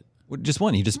did you get? Well, just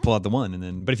one. You just pull out the one, and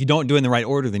then. But if you don't do it in the right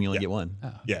order, then you only get one.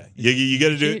 Yeah. You got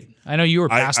to do it. I know you were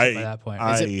past I- it by that point.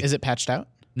 Is it patched out?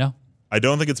 no. I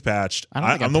don't think it's patched. I don't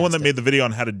think I I'm the one patched that made the video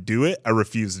on how to do it. I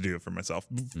refuse to do it for myself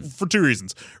for 2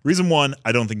 reasons. Reason one,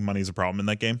 I don't think money's a problem in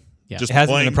that game. Yeah. Just It hasn't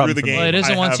been playing a problem through the for me. game. Well, it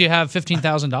isn't I once have, you have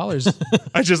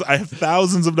 $15,000. I have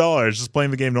thousands of dollars just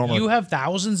playing the game normally. You have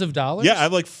thousands of dollars? Yeah, I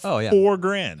have like Oh, yeah.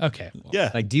 $4,000. Okay.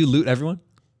 Yeah. Like, do you loot everyone?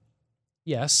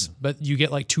 Yes, but you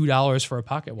get like $2 for a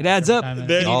pocket watch. It adds every up. time it-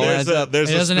 There- all there's adds a, up. there's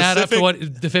It a doesn't add up to specific-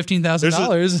 what the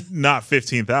 $15,000. Not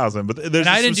 15,000, but there's And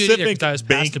I a didn't do it either specific 'cause I was past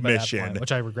bank it by that mission point,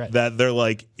 which I regret. that they're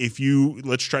like, if you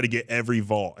let's try to get every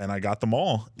vault, and I got them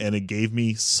all, and it gave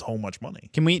me so much money.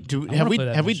 Can we do? wanna Have we play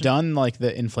that have we mission. done like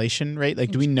the inflation rate?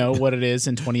 Like, do we know what it is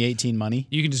in 2018 money?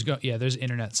 You can just go. Yeah, there's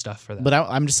internet stuff for that. But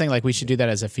I'm just saying, like, we should do that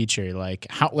as a feature. Like,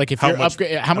 if How you're much-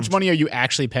 upgrade, how much money are you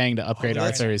actually paying to upgrade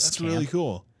Arthur's That's camp? really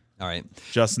cool. All right.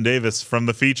 Justin Davis from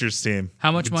the features team.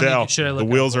 How much You can money tell should I look The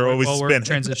wheels at are always while we're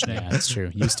spinning. transitioning? Yeah, that's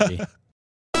true. Used to be.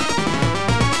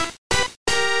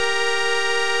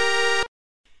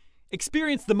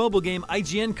 Experience the mobile game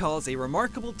IGN calls a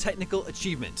remarkable technical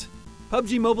achievement.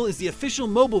 PUBG Mobile is the official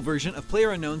mobile version of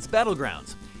PlayerUnknown's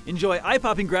Battlegrounds. Enjoy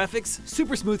eye-popping graphics,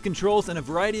 super smooth controls, and a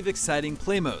variety of exciting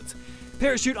play modes.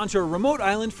 Parachute onto a remote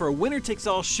island for a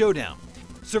winner-takes-all showdown.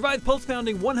 Survive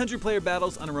pulse-pounding 100-player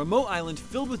battles on a remote island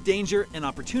filled with danger and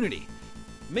opportunity.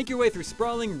 Make your way through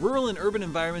sprawling rural and urban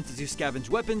environments as you scavenge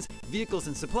weapons, vehicles,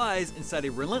 and supplies inside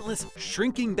a relentless,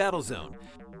 shrinking battle zone.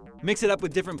 Mix it up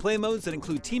with different play modes that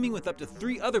include teaming with up to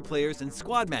 3 other players in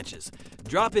squad matches.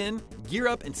 Drop in, gear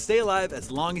up, and stay alive as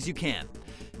long as you can.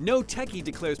 No Techie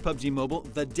declares PUBG Mobile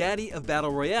the daddy of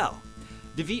Battle Royale.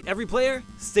 Defeat every player,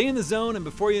 stay in the zone, and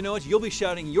before you know it, you'll be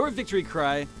shouting your victory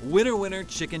cry, winner, winner,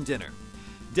 chicken dinner.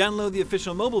 Download the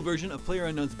official mobile version of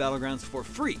PlayerUnknown's Battlegrounds for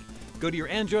free. Go to your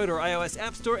Android or iOS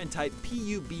App Store and type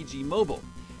PUBG Mobile.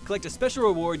 Collect a special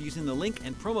reward using the link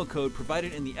and promo code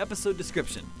provided in the episode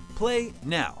description. Play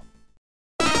now.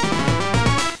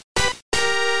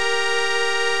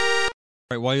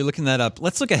 All right, while you're looking that up,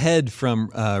 let's look ahead from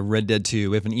Red Dead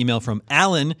 2. We have an email from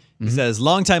Alan. He says,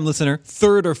 longtime listener,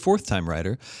 3rd or 4th time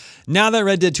writer. Now that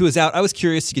Red Dead 2 is out, I was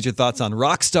curious to get your thoughts on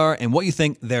Rockstar and what you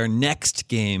think their next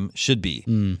game should be.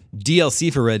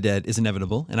 DLC for Red Dead is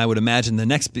inevitable, and I would imagine the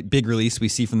next big release we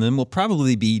see from them will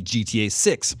probably be GTA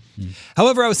 6.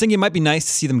 However, I was thinking it might be nice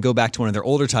to see them go back to one of their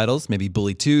older titles, maybe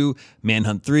Bully 2,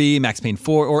 Manhunt 3, Max Payne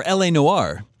 4, or LA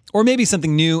Noire. Or maybe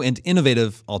something new and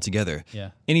innovative altogether.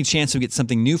 Yeah. Any chance we get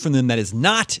something new from them that is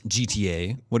not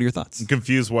GTA? What are your thoughts? I'm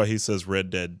confused why he says Red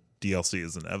Dead DLC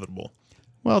is inevitable.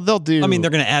 Well, they'll do. I mean, they're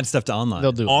going to add stuff to online.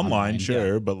 they'll do Online,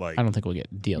 sure, but like I don't think we'll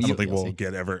get DLC. I don't think we'll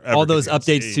get ever All those get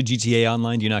updates to DLC. GTA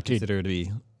Online, do you not consider to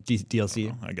be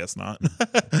DLC? I guess not.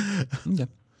 Okay.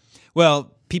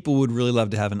 Well, people would really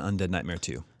love to have an Undead Nightmare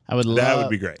 2. I would That would love.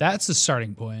 be great. That's the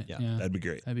starting point. Yeah. That'd be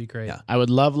great. That'd be great. Yeah. I would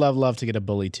love to get a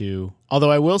Bully 2.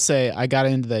 Although I will say I got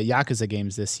into the Yakuza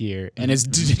games this year, and as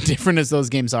different as those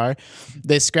games are,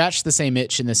 they scratch the same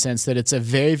itch in the sense that it's a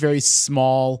very, very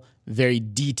small, very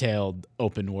detailed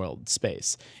open world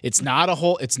space. It's not the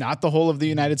whole of the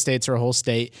United States or a whole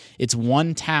state. It's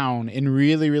one town in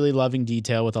really, really loving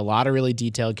detail with a lot of really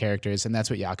detailed characters, and that's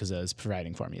what Yakuza is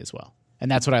providing for me as well. And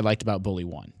that's what I liked about Bully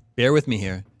 1. Bear with me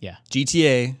here. Yeah.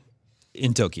 GTA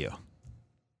in Tokyo.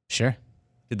 Sure.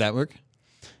 Did that work?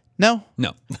 No.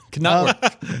 No. Could not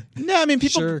work. No, I mean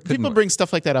Sure, couldn't people work. bring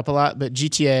stuff like that up a lot, but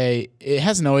GTA, it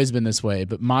hasn't always been this way,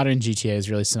 but modern GTA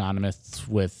is really synonymous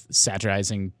with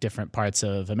satirizing different parts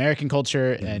of American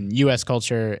culture and US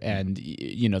culture and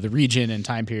the region and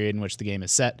time period in which the game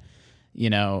is set.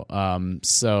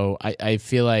 So I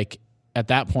feel like at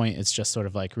that point it's just sort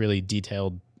of like really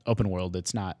detailed open world.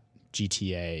 It's not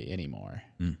GTA anymore.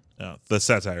 No, the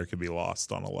satire could be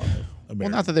lost on a lot of American. Well,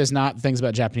 not that there's not things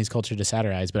about Japanese culture to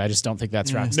satirize, but I just don't think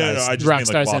that's Rockstar's, No, I just mean, like,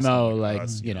 Rockstar's lost MO. on Like,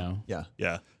 us, Yeah.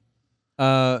 Yeah.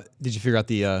 Did you figure out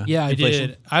the Yeah, I inflation?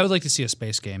 did. I would like to see a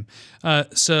space game.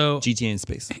 So GTA in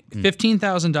space.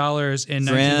 $15,000 in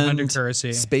 1900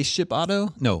 currency. Spaceship Auto?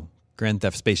 No. Grand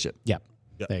Theft Spaceship. Yep.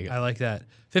 There you go. I like that.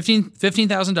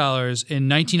 $15,000 in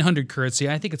 1900 currency.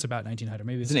 I think it's about 1900.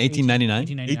 Maybe it's Isn't it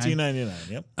 1899?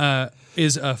 1899. $18.99.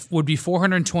 Yep. Would be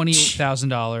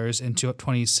 $428,000 in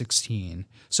 2016.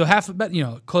 So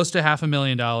close to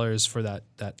 $500,000 for that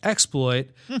exploit.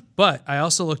 But I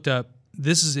also looked up.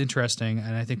 This is interesting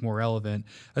and I think more relevant.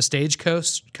 A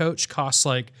stagecoach costs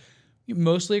like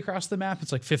mostly across the map.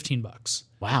 It's like $15.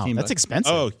 Wow, $15. that's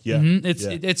expensive. Oh yeah.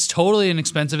 It's totally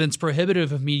inexpensive. It's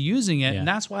prohibitive of me using it, and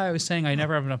that's why I was saying I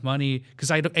never have enough money because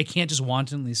I can't just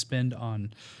wantonly spend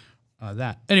on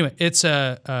that. Anyway, it's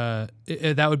that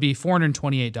would be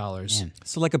 $428.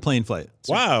 So like a plane flight.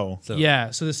 Wow. So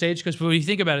Yeah. So the stagecoach. But when you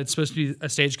think about it, it's supposed to be a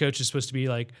stagecoach is supposed to be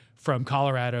like from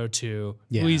Colorado to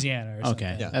Louisiana or something.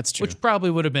 Okay, Yeah. that's true. Which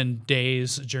probably would have been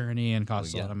days journey and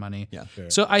cost a lot of money. Yeah.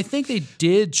 So I think they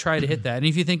did try to hit that. And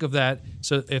if you think of that,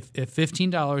 so if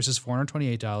 $15 is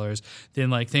 $428, then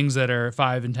like things that are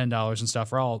 $5 and $10 and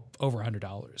stuff are all over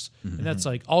 $100. And that's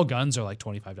like all guns are like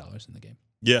 $25 in the game.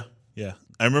 Yeah. Yeah.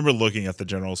 I remember looking at the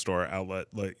general store outlet,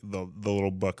 like the little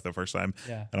book the first time.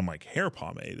 Yeah. And I'm like, hair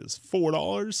pomade is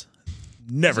 $4?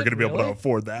 Never going to be able to really?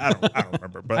 afford that. I don't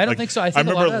remember. But I don't like, think so. I think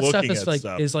a lot of that stuff looking at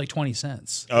stuff. is like 20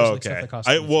 cents. Oh, There's, like, stuff okay. that costs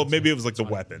 20 Well, cents. maybe it was like the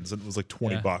weapons. It was like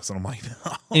 $20, and I'm like,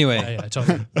 no. Anyway, Yeah,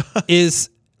 totally.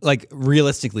 is like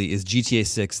realistically is GTA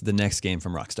 6 the next game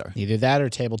from Rockstar? Either that or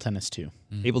Table Tennis 2.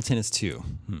 Table Tennis 2.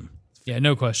 Yeah,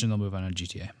 no question they'll move on to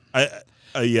GTA.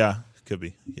 Yeah, could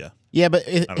be. Yeah. Yeah, but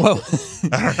Whoa.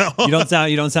 You don't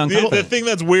sound The confident. thing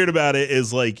that's weird about it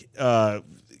is like,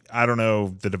 I don't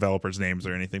know the developers' names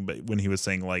or anything, but when he was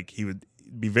saying like he would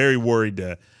be very worried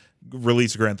to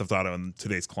release Grand Theft Auto in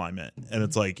today's climate, and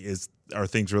it's like, are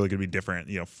things really going to be different?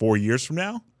 4 years from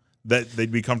now, that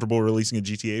they'd be comfortable releasing a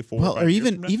GTA 4? well, or or 5 years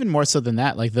from now? even more so than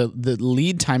that, like the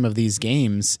lead time of these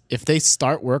games, if they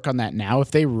start work on that now,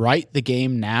 if they write the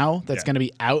game now that's going to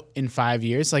be out in 5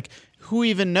 years, like who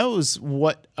even knows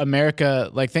what America,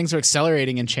 like things are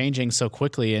accelerating and changing so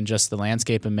quickly in just the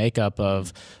landscape and makeup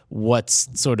of what's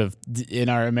sort of in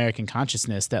our American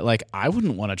consciousness that like I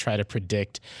wouldn't want to try to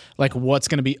predict like what's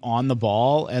going to be on the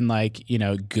ball and like,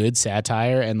 good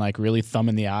satire and like really thumb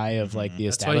in the eye of like the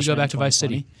That's why you establishment. go back to Vice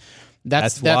City.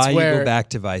 That's why where you go back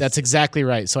to Vice. That's exactly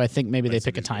right. So I think maybe they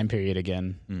pick a time period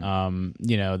again.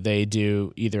 They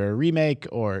do either a remake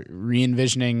or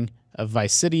re-envisioning of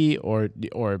Vice City, or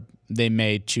they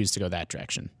may choose to go that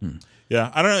direction.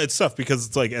 Yeah, I don't know. It's tough because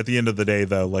it's like at the end of the day,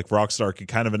 though, like Rockstar could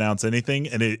kind of announce anything,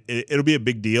 and it'll be a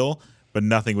big deal, but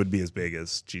nothing would be as big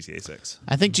as GTA 6.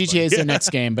 I think GTA is their next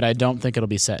game, but I don't think it'll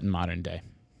be set in modern day.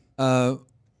 Well,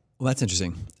 that's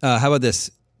interesting. How about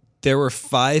this? There were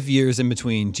 5 years in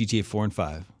between GTA 4 and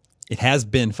 5. It has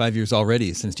been 5 years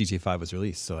already since GTA 5 was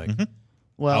released. So, like,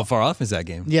 Well, how far off is that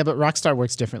game? yeah, but Rockstar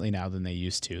works differently now than they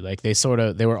used to. Like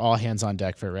they were all hands on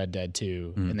deck for Red Dead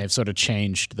 2, and they've sort of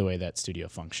changed the way that studio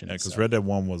functions. Yeah, because So- Red Dead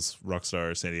 1 was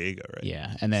Rockstar San Diego, right?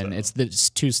 Yeah, and then it's the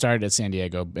 2 started at San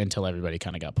Diego until everybody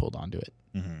kind of got pulled onto it.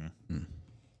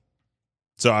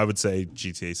 So I would say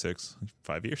GTA 6,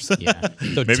 5 years. Yeah.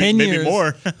 So maybe 10 years,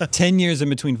 more. 10 years in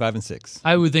between 5 and 6.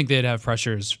 I would think they'd have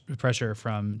pressure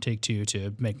from Take-Two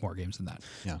to make more games than that.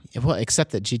 Yeah, well, except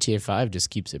that GTA 5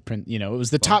 just keeps it print. It was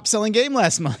the top selling game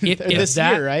last month If this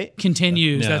that year, right?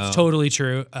 continues, No. that's totally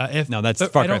true. No, that's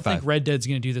but Far I Cry don't think 5. Red Dead's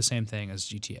going to do the same thing as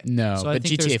GTA. No, so I but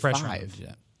think GTA there's pressure on 5. them to do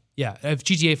that. Yeah, if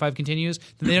GTA 5 continues,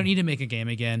 then they don't need to make a game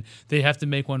again. They have to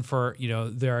make one for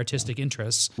their artistic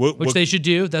interests, which they should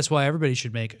do. That's why everybody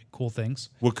should make cool things.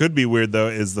 What could be weird though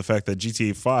is the fact that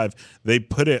GTA 5 they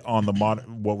put it on the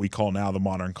what we call now the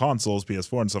modern consoles,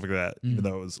 PS4 and stuff like that. Even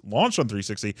though it was launched on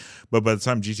 360, but by the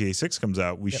time GTA 6 comes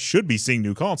out, we should be seeing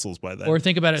new consoles by then. Or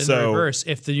think about it in the reverse: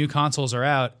 if the new consoles are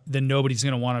out, then nobody's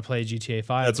going to want to play GTA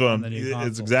 5. That's what on the new consoles.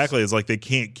 It's exactly. It's like they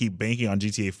can't keep banking on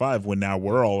GTA 5 when now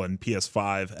we're all in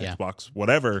PS5, Xbox,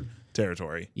 whatever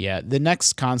territory. Yeah, the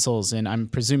next consoles, and I'm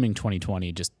presuming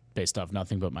 2020, just based off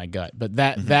nothing but my gut. But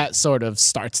that sort of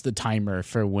starts the timer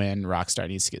for when Rockstar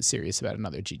needs to get serious about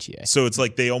another GTA. So it's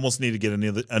like they almost need to get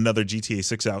another GTA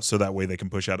 6 out so that way they can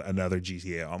push out another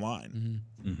GTA Online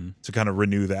to kind of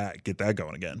renew that, get that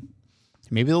going again.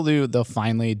 Maybe they'll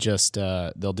finally just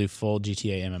they'll do full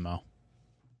GTA MMO.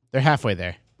 They're halfway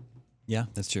there. Yeah,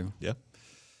 that's true. Yeah.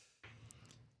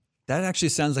 That actually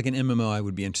sounds like an MMO I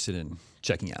would be interested in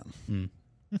checking out.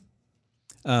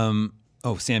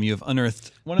 Sam, you have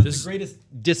unearthed one of the greatest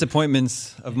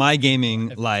disappointments of my gaming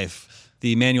life,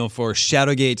 the manual for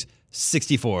Shadowgate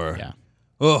 64.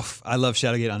 Yeah. Oof, I love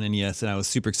Shadowgate on NES, and I was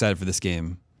super excited for this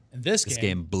game. And this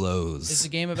game blows. It's a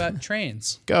game about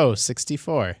trains. Go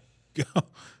 64.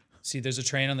 See, there's a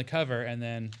train on the cover, and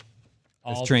then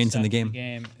all There's trains in the stuff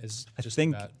game. Is I just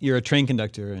think about you're a train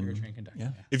conductor. And you're a train conductor. yeah.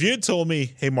 If you had told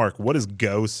me, hey Mark, what is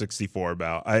Go 64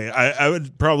 about? I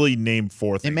would probably name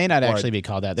 4 things. It may not before actually I'd be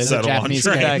called that. There's a settle on Japanese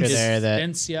trains. character there that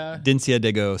Dincia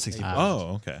de Go 64.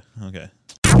 Oh, okay.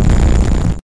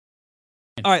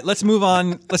 All right, let's move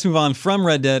on. Let's move on from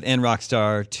Red Dead and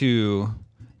Rockstar to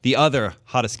the other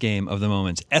hottest game of the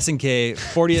moment, SNK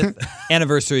 40th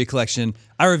Anniversary Collection.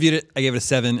 I reviewed it. I gave it a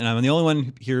 7, and I'm the only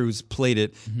one here who's played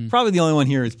it. Probably the only one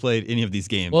here who's played any of these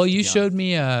games. Well, you showed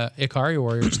me Ikari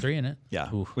Warriors 3 in it. Yeah.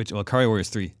 Ikari Warriors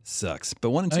 3 sucks,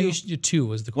 but 1 and 2. 2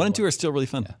 was the cool 1 and 2 are still really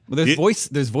fun. Yeah. Well,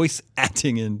 there's voice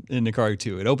acting in Ikari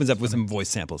 2. It opens up with some voice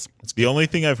samples. The only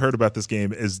thing I've heard about this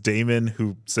game is Damon,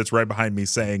 who sits right behind me,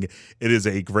 saying it is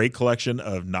a great collection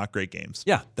of not great games.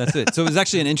 Yeah, that's it. So it was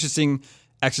actually an interesting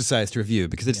exercise to review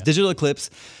because it's Digital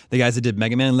Eclipse, the guys that did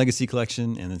Mega Man Legacy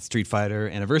Collection and the Street Fighter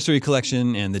Anniversary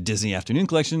Collection and the Disney Afternoon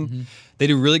Collection. They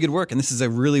do really good work, and this is a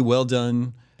really well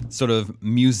done sort of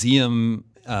museum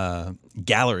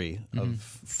gallery of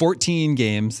 14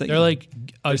 games. That They're like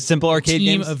a simple arcade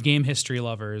team games of game history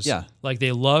lovers. Yeah. Like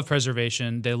they love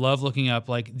preservation. They love looking up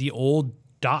like the old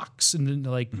docs and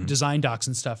like design docs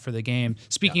and stuff for the game.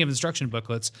 Speaking of instruction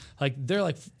booklets, like they're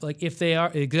like if they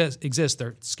exist,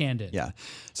 they're scanned in. Yeah.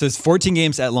 So it's 14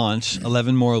 games at launch.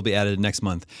 11 more will be added next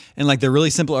month. And like they're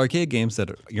really simple arcade games that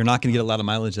you're not going to get a lot of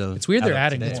mileage of. It's weird they're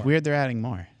adding today. more. it's weird they're adding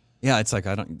more. Yeah, it's like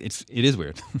it is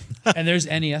weird. And there's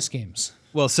NES games.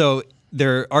 Well, so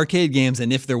they're arcade games,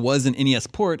 and if there was an NES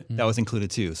port, that was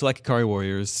included too. So like Ikari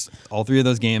Warriors, all 3 of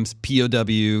those games,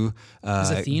 POW,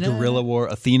 Athena? Guerrilla War,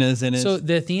 Athena's in it. So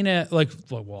the Athena, a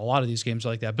lot of these games are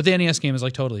like that, but the NES game is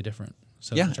like totally different.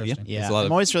 So Yeah, interesting. yeah. Yeah, a lot I'm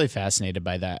of- always really fascinated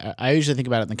by that. I usually think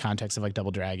about it in the context of like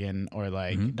Double Dragon or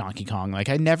like Donkey Kong. Like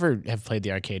I never have played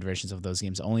the arcade versions of those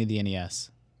games, only the NES.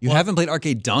 You haven't played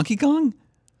arcade Donkey Kong?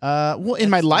 Well,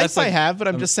 in my life that's like- I have, but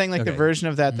I'm just saying like the okay. version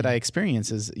of that I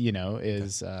experience is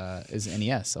is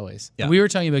NES always. Yeah. We were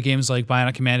talking about games like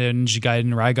Bionic Commando and Ninja Gaiden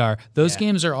and Rygar. Those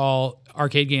games are all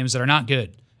arcade games that are not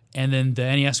good. And then the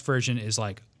NES version is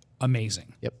like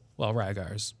amazing. Yep. Well,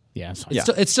 Rygar's. Yeah.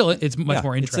 It's much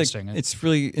more It's interesting. like- It's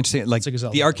really interesting. Like like a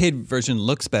Zelda. the arcade version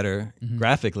looks better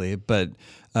graphically, but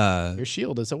Your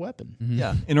shield is a weapon.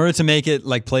 yeah, in order to make it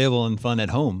like playable and fun at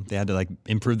home, they had to like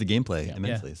improve the gameplay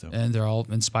immensely. So. And they're all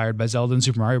inspired by Zelda and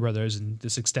Super Mario Brothers and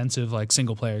this extensive like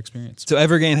single player experience. So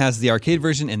Evergame has the arcade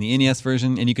version and the NES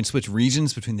version, and you can switch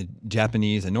regions between the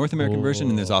Japanese and North American version,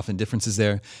 and there's often differences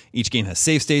there. Each game has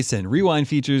save states and rewind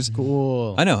features.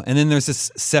 Cool. I know. And then there's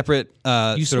this separate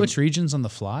You sort switch regions on the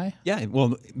fly? yeah,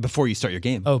 well, before you start your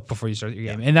game. Oh, before you start your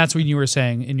game. And that's when you were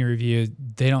saying in your review,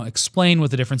 they don't explain what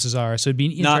the differences are. So it'd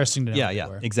be interesting to know. yeah, what they yeah,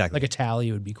 were. exactly. Like a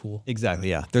tally would be cool. Exactly,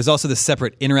 yeah. There's also this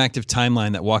separate interactive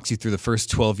timeline that walks you through the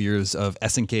first 12 years of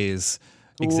SNK's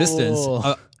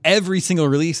existence. Every single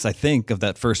release, I think, of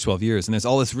that first 12 years. And there's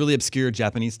all this really obscure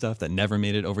Japanese stuff that never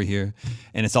made it over here.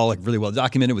 And it's all like really well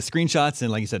documented with screenshots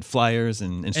and, like you said, flyers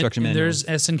and instruction And manuals.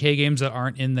 there's SNK games that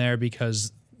aren't in there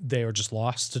because they were just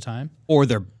lost to time. Or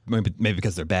they're maybe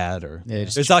because they're bad. Or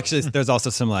it's there's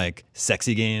also some like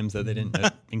sexy games that they didn't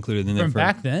include in there. From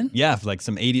back then? Yeah, for like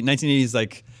some 1980s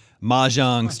like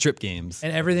mahjong strip games.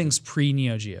 And everything's pre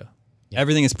Neo Geo.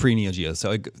 Everything is pre Neo Geo. So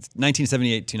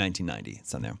 1978 to 1990,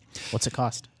 it's on there. What's it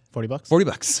cost? $40.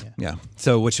 $40. Yeah.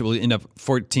 So which will end up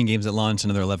 14 games at launch,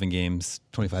 another 11 games,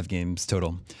 25 games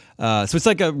total. So it's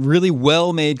like a really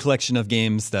well-made collection of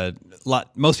games that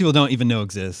most people don't even know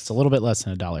exist, It's a little bit less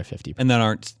than $1.50. and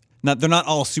that they're not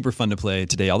all super fun to play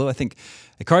today. Although I think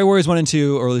Ikari Warriors 1 and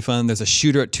 2 are really fun. There's a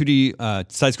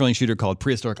 2D side-scrolling shooter called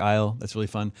Prehistoric Isle that's really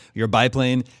fun. You're a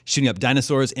biplane shooting up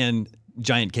dinosaurs and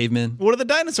giant cavemen. What do the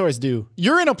dinosaurs do?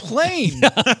 You're in a plane.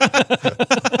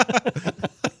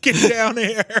 Get down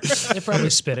here. They probably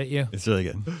spit at you. It's really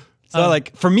good. So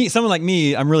like for me, someone like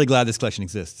me, I'm really glad this collection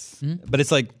exists. But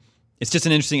it's like it's just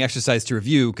an interesting exercise to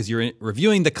review because you're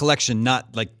reviewing the collection,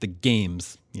 not like the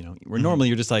games. You know, where normally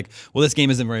you're just like, well, this game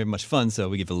isn't very much fun, so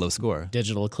we give it a low score.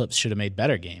 Digital Eclipse should have made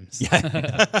better games.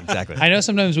 Exactly. I know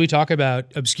sometimes we talk about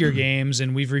obscure games,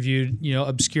 and we've reviewed,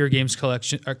 obscure games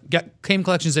collection, or game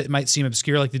collections that might seem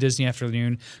obscure, like the Disney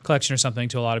Afternoon collection or something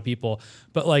to a lot of people.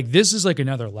 But like this is like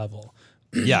another level.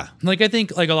 Yeah. Like I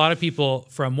think like a lot of people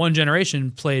from one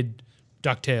generation played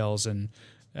DuckTales and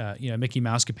Mickey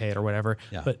Mousecapade or whatever.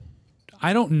 Yeah. But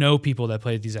I don't know people that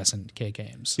played these SNK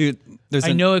games. Dude,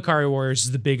 I know Ikari Warriors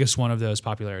is the biggest one of those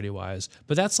popularity wise,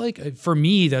 but that's like for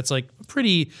me that's like a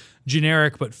pretty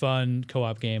generic but fun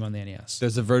co-op game on the NES.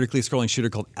 There's a vertically scrolling shooter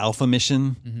called Alpha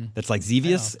Mission that's like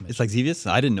Xevious. It's like Xevious.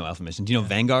 I didn't know Alpha Mission. Do you know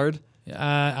Vanguard?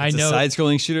 I It's know. a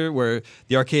side-scrolling shooter where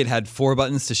the arcade had 4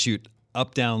 buttons to shoot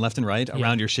up, down, left, and right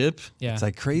around your ship. Yeah. It's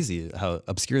like crazy how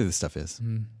obscure this stuff is.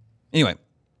 Anyway,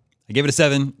 I gave it a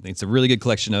 7. I think it's a really good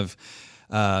collection of,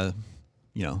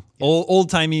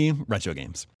 old-timey retro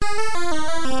games.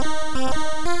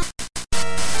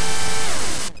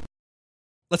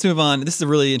 Let's move on. This is a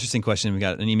really interesting question. We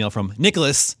got an email from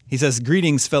Nicholas. He says,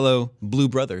 "Greetings, fellow Blue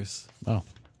Brothers. Oh.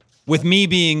 With me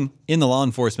being in the law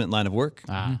enforcement line of work,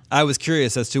 I was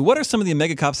curious as to what are some of the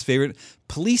Omega Cop's favorite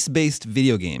police-based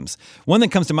video games. One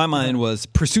that comes to my mind was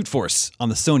Pursuit Force on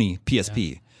the Sony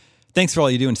PSP. Thanks for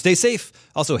all you do and stay safe.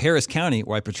 Also, Harris County,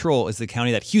 where I patrol, is the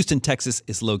county that Houston, Texas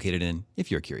is located in,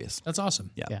 if you're curious." That's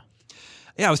awesome.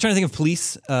 Yeah, I was trying to think of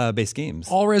police-based games.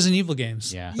 All Resident Evil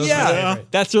games. Yeah. Those are my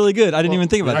favorite. That's really good. I didn't even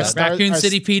think about that. Raccoon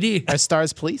City PD. Are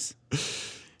Stars Police?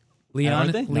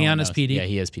 Aren't they? Leon is PD. Yeah,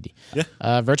 he is PD. Yeah.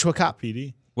 Virtua Cop.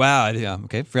 PD. Wow, yeah,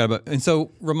 okay, forgot about. And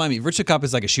so, remind me, Virtua Cop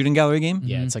is like a shooting gallery game?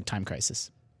 Yeah, it's like Time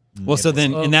Crisis. Well, so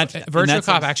then in that Virtua in that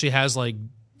Cop sense- actually has like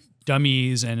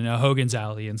dummies and Hogan's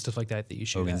Alley and stuff like that you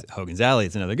shoot at. Hogan's Alley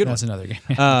is another good That's one. another game.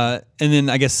 And then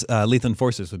I guess Lethal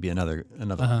Enforcers would be another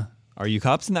one. Are you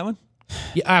cops in that one?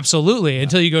 Yeah, absolutely.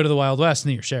 Until you go to the Wild West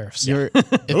and then you're sheriffs.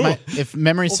 If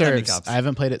memory Old-timey serves, cops. I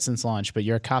haven't played it since launch, but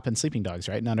you're a cop in Sleeping Dogs,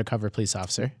 right? An undercover police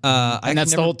officer. And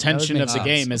That's the whole tension of the sense.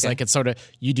 game. Is like it's sort of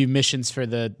you do missions for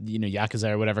the Yakuza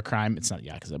or whatever crime. It's not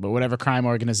Yakuza, but whatever crime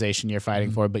organization you're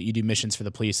fighting for. But you do missions for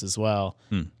the police as well.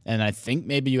 And I think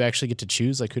maybe you actually get to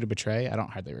choose like who to betray. I don't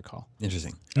hardly recall.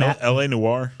 Interesting. L.A.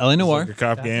 Noir. L.A. Noir. It's like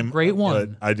a cop game. great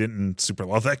one. But I didn't super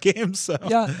love that game. So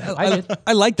Yeah, I did.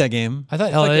 I like that game. I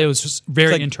thought LA was just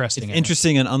very Like, interesting. It's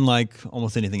interesting and unlike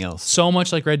almost anything else. So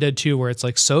much like Red Dead 2 where it's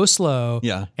like so slow.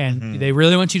 Yeah. And they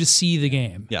really want you to see the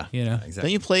game. Yeah, exactly.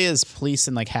 Don't you play as police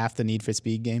in like half the Need for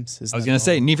Speed games? I was gonna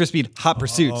say Need for Speed Hot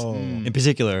Pursuit in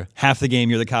particular. Half the game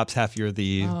you're the cops, half you're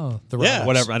the The Yeah.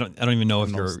 whatever. I don't even know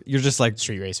if you're just like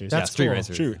Street Racers. That's Street cool.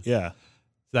 Racers. true. Yeah,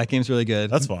 That game's really good.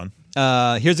 that's fun.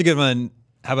 Here's a good one.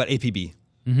 How about APB?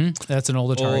 That's an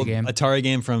old Atari Old game. Atari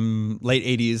game from late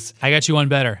 80s. I got you one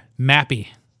better. Mappy.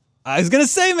 I was gonna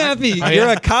say, Mappy, yeah. you're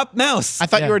a cop mouse. I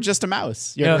thought Yeah. you were just a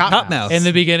mouse. You're No, a cop, cop mouse. mouse. In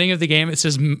the beginning of the game, it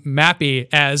says Mappy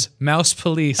as Mouse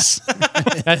Police.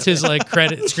 That's his like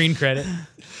screen credit.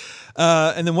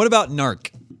 And then what about Narc?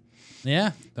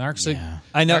 Yeah, Narc's like,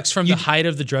 I know. Narc's from the height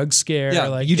of the drug scare. Yeah,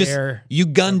 like you you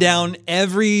gun down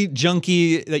every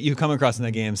junkie that you come across in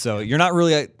that game. So you're not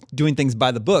really doing things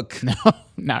by the book.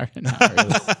 not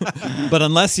really. But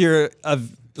unless you're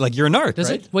you're a narc,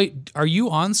 Does right? it? Wait, are you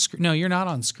on screen? No, you're not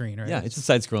on screen, right? Yeah, it's a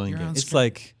side-scrolling You're game. on It's screen.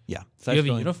 like you have a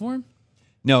side-scrolling. uniform.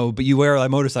 No, but you wear a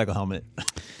motorcycle helmet.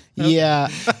 Yeah.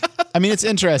 I mean, it's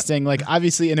interesting. Like,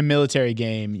 obviously, in a military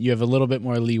game, you have a little bit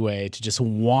more leeway to just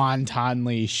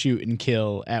wantonly shoot and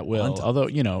kill at will. Although,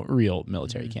 real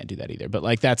military can't do that either. But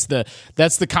like, that's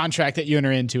the contract that you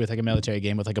enter into with like a military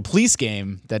game. With like a police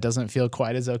game, that doesn't feel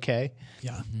quite as okay.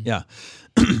 Yeah.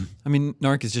 I mean,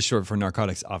 narc is just short for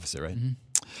narcotics officer, right?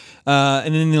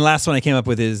 And then the last one I came up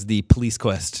with is the Police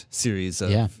Quest series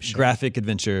of graphic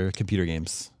adventure computer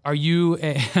games. Are you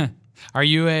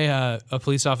a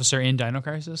police officer in Dino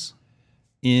Crisis?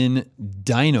 In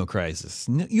Dino Crisis,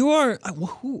 no, you are.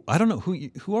 I don't know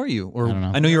who are you? Or don't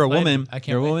know. I know you're a Played it. woman. I can't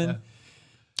You're a wait, woman,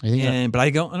 I think but I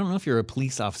don't know if you're a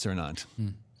police officer or not.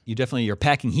 You're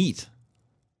packing heat.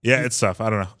 Yeah, it's tough. I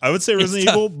don't know. I would say Resident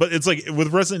Evil, but it's like with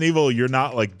Resident Evil, you're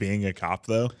not like being a cop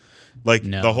though. Like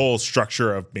the whole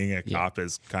structure of being a cop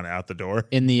is kind of out the door.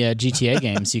 In the GTA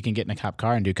games, you can get in a cop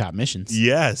car and do cop missions.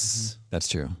 Yes, That's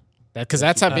true. Because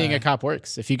that's how being a cop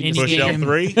works. If you can just Push get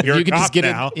L3, you're you a can cop just get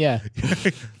now. it. Yeah.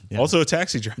 Also a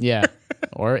taxi driver. Yeah.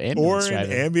 Or ambulance Or an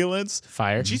driver. ambulance.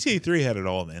 Fire. GTA 3 had it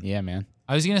all, man. Yeah, man.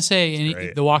 I was gonna say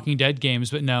great. the Walking Dead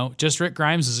games, but no, just Rick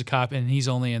Grimes is a cop, and he's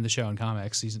only in the show and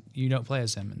comics. You don't play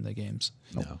as him in the games.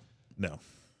 No. No.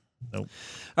 Nope.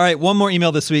 All right, one more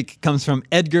email this week comes from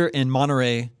Edgar in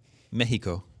Monterrey,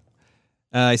 Mexico.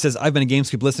 He says, I've been a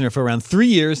GameScoop listener for around 3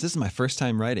 years. This is my first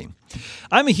time writing.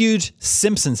 I'm a huge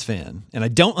Simpsons fan, and I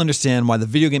don't understand why the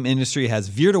video game industry has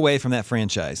veered away from that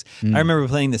franchise. I remember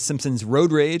playing The Simpsons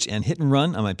Road Rage and Hit and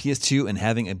Run on my PS2 and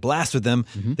having a blast with them.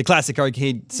 The classic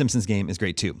arcade Simpsons game is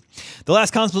great too. The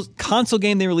last console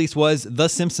game they released was The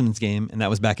Simpsons game, and that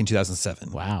was back in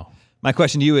 2007. Wow. My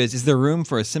question to you is there room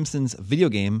for a Simpsons video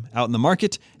game out in the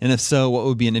market? And if so, what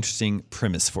would be an interesting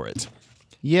premise for it?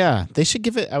 Yeah, they should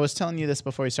give it. I was telling you this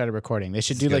before we started recording. They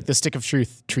should do like the Stick of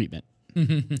Truth treatment.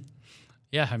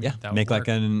 Yeah, I mean, that would Make work. like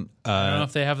an I don't know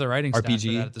if they have the writing staff for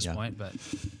RPG, that at this yeah. point, but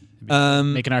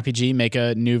Make an RPG, make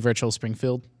a new virtual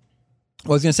Springfield.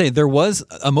 Well, I was going to say, there was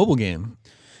a mobile game.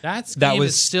 that That game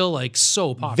was is still like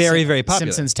so popular. Very, very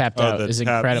popular. Simpsons Tapped Oh, Out the is Tapped-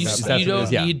 incredible. You, That's you what it don't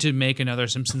is, yeah. need to make another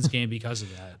Simpsons game because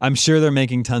of that. I'm sure they're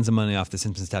making tons of money off the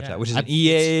Simpsons Tapped Yeah. Out, which is I- an EA.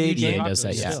 it's hugely EA does that,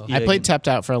 popular yeah. still. I EA played game. Tapped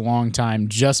Out for a long time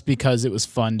just because it was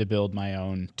fun to build my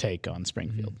own take on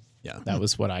Springfield. Yeah. That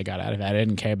was what I got out of it. I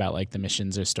didn't care about like the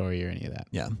missions or story or any of that.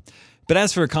 Yeah. But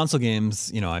as for console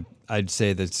games, I'd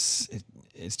say that's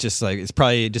it's just like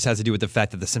it just has to do with the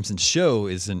fact that the Simpsons show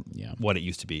isn't what it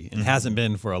used to be and hasn't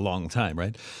been for a long time,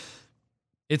 right?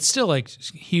 It's still like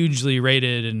hugely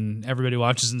rated and everybody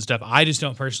watches and stuff. I just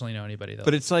don't personally know anybody though.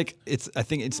 But it's like I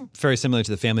think it's very similar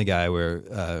to the Family Guy,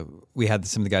 where we had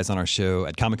some of the guys on our show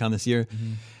at Comic-Con this year,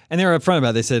 and they were upfront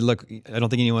about it. They said, "Look, I don't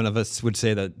think any one of us would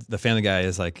say that the Family Guy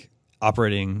is like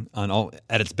operating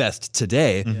at its best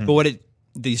today, but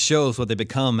these shows, what they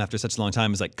become after such a long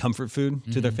time, is like comfort food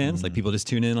to their fans. Like people just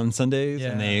tune in on Sundays,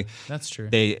 and that's true.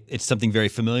 it's something very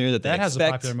familiar that they that has expect.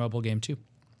 a popular mobile game too.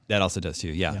 That also does too,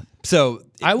 yeah. So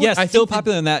I still think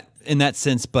popular in that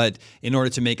sense, but in order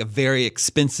to make a very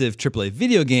expensive AAA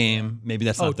video game, maybe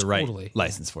that's not the totally. right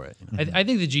license for it. I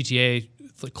think the GTA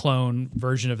clone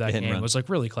version of that Hit and game run. was like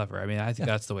really clever. I mean, I think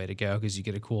that's the way to go because you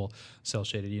get a cool cell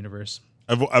shaded universe.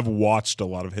 I've watched a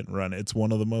lot of Hit and Run. It's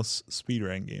one of the most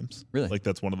speedrun games. Really? Like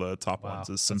that's one of the top ones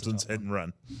is that's a Simpsons top Hit and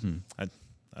Run. I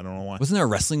don't know why. Wasn't there a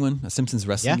wrestling one, a Simpsons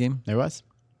wrestling Yeah, game? there was.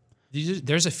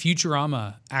 There's a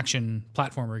Futurama action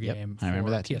platformer game I remember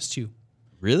for that too. PS2.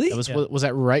 Really? Was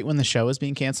that right when the show was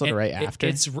being canceled or right after?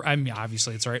 I mean,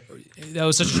 obviously it's right. That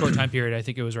was such a short time period. I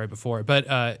think it was right before, but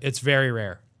it's very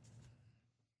rare.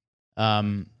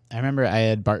 I remember I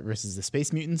had Bart versus the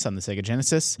Space Mutants on the Sega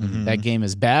Genesis. That game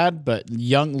is bad, but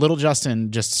little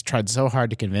Justin just tried so hard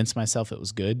to convince myself it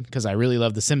was good because I really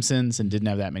loved The Simpsons and didn't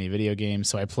have that many video games,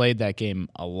 so I played that game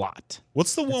a lot.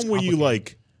 What's the one where you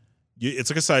like?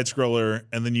 It's like a side scroller,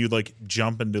 and then you like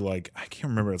jump into like I can't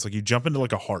remember. It's like you jump into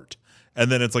like a heart,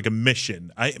 and then it's like a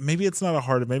mission. Maybe it's not a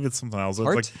heart. Maybe it's something else. It's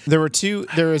Heart? like There were two.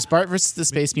 There was Bart versus the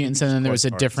Space Mutants, and then there was a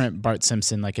Bart. different Bart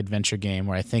Simpson like adventure game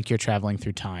where I think you're traveling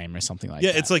through time or something like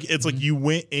that. it's like you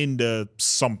went into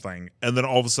something, and then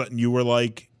all of a sudden you were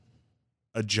like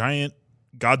a giant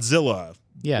Godzilla.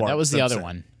 Yeah, that Bart was the other Simpson.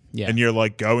 one. Yeah. And you're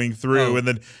like going through, and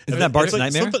then Isn't that Bart's it's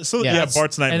like Nightmare? something- Yeah. yeah,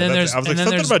 Bart's Nightmare. And then That's it. I was like and then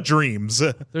something there's- about dreams.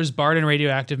 There's Bart and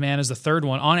Radioactive Man as the third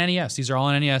one on NES. These are all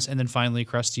on NES, and then finally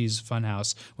Krusty's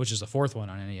Funhouse, which is the fourth one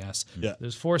on NES. Yeah.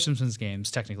 There's 4 Simpsons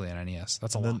games technically on NES.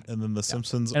 That's a lot. And then the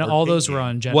Simpsons. And all arcade those were game.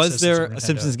 on Genesis. Was there and a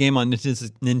Super Simpsons Nintendo. game on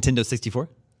Nintendo 64?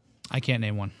 I can't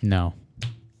name one. No.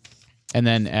 And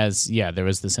then there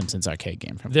was the Simpsons arcade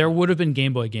game from There would have been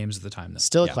Game Boy games at the time, though.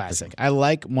 Still a classic. I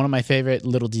like one of my favorite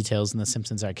little details in the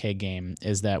Simpsons arcade game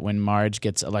is that when Marge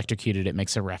gets electrocuted, it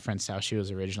makes a reference to how she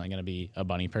was originally going to be a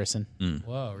bunny person.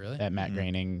 Whoa, really? That Matt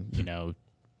Groening,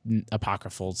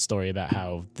 apocryphal story about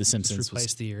how the Just Simpsons was.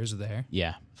 replace the ears with the hair.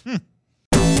 Yeah.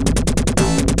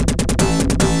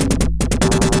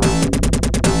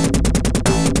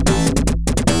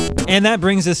 And that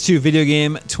brings us to Video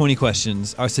Game 20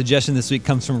 Questions. Our suggestion this week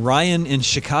comes from Ryan in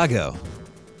Chicago.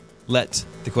 Let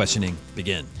the questioning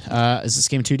begin. Is this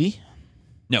game 2D?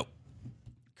 No.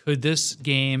 Could this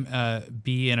game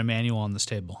be in a manual on this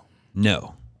table?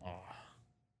 No.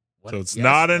 So it's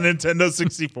not a Nintendo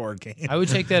 64 game. I would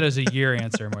take that as a year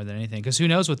answer more than anything, because who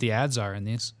knows what the ads are in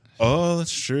these. Oh,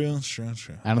 that's true. That's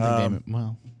true. I don't think they.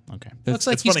 Well, okay. Looks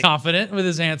like it's he's funny. confident with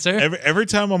his answer. Every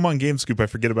time I'm on GameScoop, I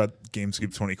forget about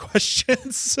GameScoop 20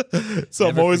 questions. So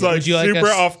I'm always forget. like Would you like super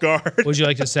us- off guard. Would you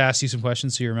like us to ask you some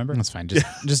questions so you remember? That's fine.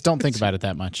 Just don't think about it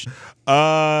that much.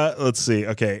 Let's see.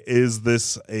 Okay, is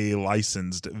this a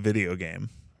licensed video game?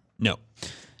 No.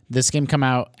 This game come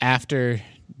out after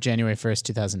January 1st,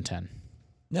 2010.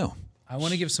 No. I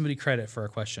want to give somebody credit for a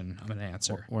question I'm going to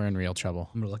answer. We're in real trouble.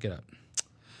 I'm going to look it up.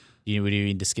 Do you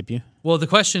need to skip you? Well, the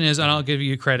question is, and I'll give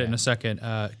you credit in a second,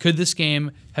 could this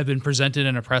game have been presented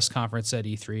in a press conference at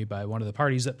E3 by one of the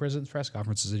parties that presents press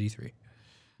conferences at E3?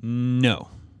 No.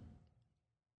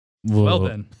 Well,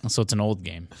 then. So it's an old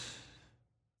game.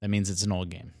 That means it's an old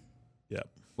game. Yep.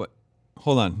 What?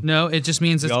 Hold on. No, it just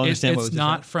means We all understand what it's was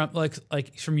not from like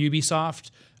from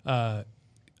Ubisoft.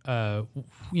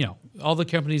 All the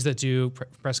companies that do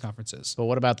press conferences. But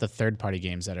what about the third-party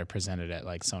games that are presented at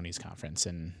like Sony's conference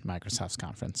and Microsoft's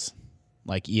conference?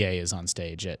 Like EA is on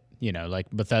stage at, like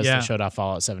Bethesda showed off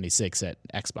Fallout 76 at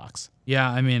Xbox. Yeah,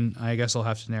 I mean, I guess I'll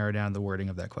have to narrow down the wording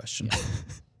of that question.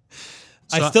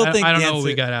 I still think I don't the know what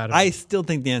we answer- got out of I it. still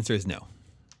think the answer is no.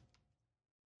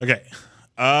 Okay.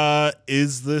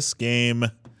 Is this game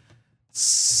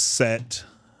set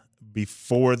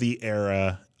before the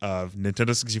era of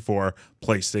Nintendo 64,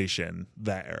 PlayStation,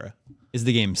 that era? Is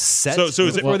the game set? So is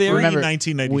it before the era? remember,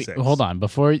 1996? Hold on.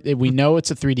 Before we know it's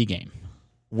a 3D game,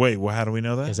 Wait, well, how do we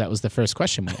know that? because that was the first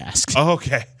question we asked. Oh,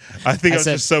 okay. I think I was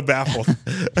said- just so baffled.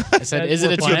 I said, "Is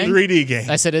it a It's a 2D?" 3D game.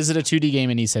 I said, "Is it a 2D game?"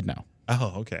 And he said, "No."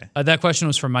 Oh, okay. That question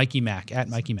was from Mikey Mac at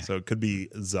Mikey Mac. So it could be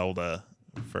Zelda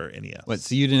for NES. What?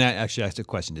 So you didn't actually ask a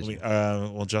question, did you?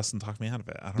 Well, Justin talked me out of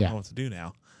it. I don't Yeah. know what to do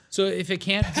now. So if it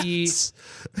can't be,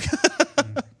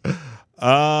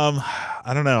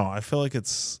 I don't know. I feel like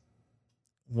it's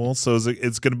so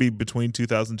it's going to be between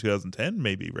 2000 2010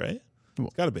 maybe, right?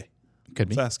 It's got to be. Could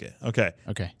be. Let's ask it. Okay.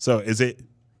 Okay. So is it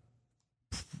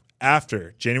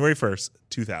after January 1st,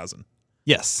 2000?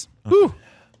 Yes.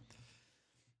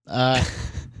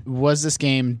 Was this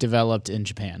game developed in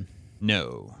Japan?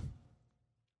 No.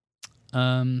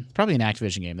 Probably an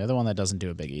Activision game. They're the one that doesn't do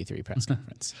a big E3 press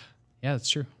conference. yeah, that's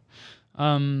true.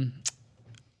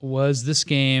 Was this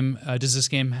game? Does this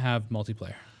game have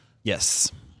multiplayer? Yes.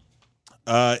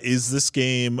 Is this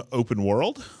game open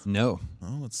world? No.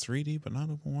 Oh, it's 3D, but not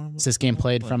open world. Is this game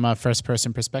played from a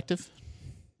first-person perspective?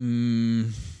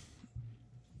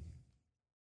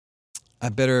 I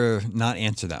better not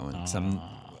answer that one.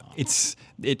 It's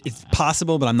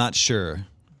possible, but I'm not sure.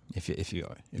 If you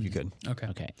could. Okay.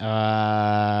 Okay.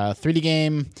 3D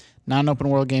game, non-open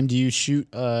world game. Do you shoot?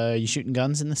 You shooting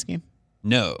guns in this game?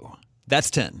 No. That's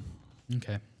 10.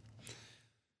 Okay.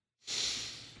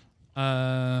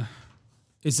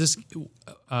 Is this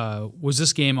was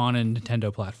this game on a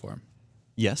Nintendo platform?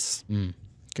 Yes.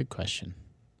 Good question.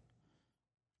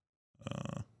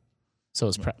 So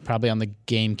it's probably on the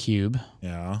GameCube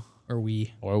Yeah. Or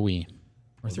Wii? or Wii.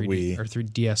 Or the 3D? Wii. Or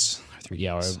 3DS? Or 3DS.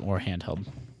 Yeah, or handheld.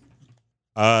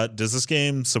 Does this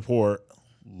game support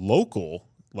local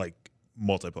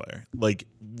multiplayer? Like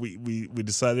we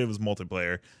decided it was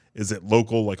multiplayer. Is it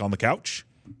local, like on the couch?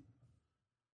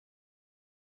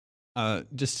 Are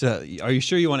you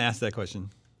sure you want to ask that question?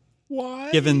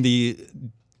 Why? Given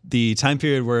the time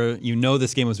period where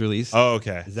this game was released. Oh,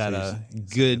 okay. Is that a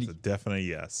It's good? a definite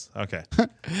yes. Okay.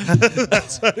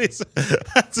 That's what he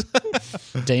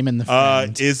said. Damon the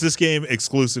friend. Is this game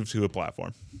exclusive to a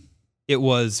platform? It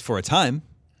was for a time.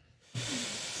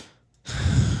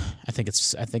 I think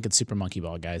it's Super Monkey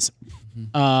Ball, guys.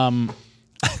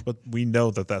 But we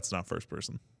know that that's not first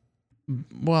person.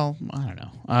 Well, I don't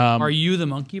know. Are you the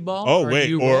monkey ball? Oh, or wait.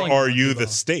 you Or rolling are monkey you ball? the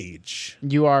stage?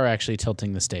 You are actually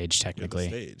tilting the stage, You're the technically.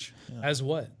 stage. Yeah. As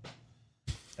what?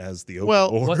 As the open Well,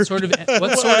 board. What sort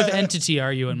of entity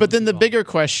are you in? But then monkey the ball? bigger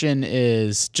question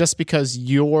is, just because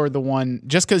you're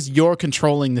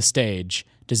controlling the stage,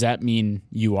 does that mean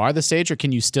you are the stage, or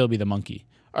can you still be the monkey?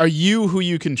 Are you who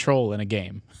you control in a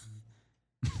game?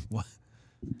 What?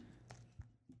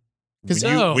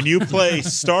 When you play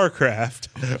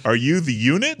StarCraft, are you the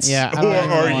units? Yeah, I Or don't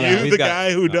know. are Yeah, you we've the got-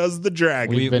 guy who does the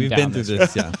dragon? We've been We've down been through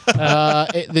this.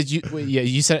 this, yeah.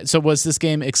 You said so. Was this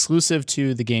game exclusive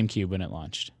to the GameCube when it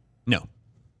launched? No.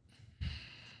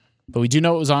 But we do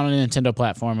know it was on a Nintendo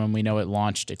platform, and we know it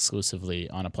launched exclusively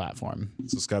on a platform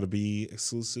So it's got to be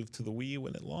exclusive to the Wii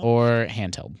when it launched. or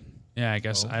handheld. Yeah, I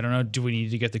guess. I don't know. Do we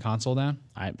need to get the console down?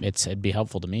 It'd be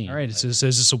helpful to me. All right. So is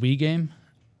this a Wii game?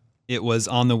 It was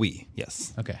on the Wii.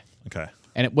 Yes. Okay. Okay.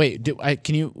 And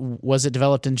was it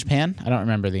developed in Japan? I don't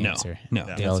remember the No. answer. No.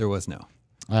 The answer was no.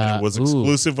 And it was Ooh.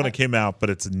 exclusive when it came out, but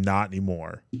it's not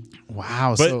anymore.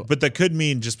 Wow. But So but that could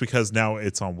mean just because now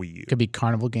it's on Wii U. could be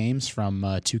Carnival Games from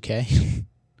 2K. I'm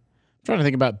trying to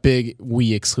think about big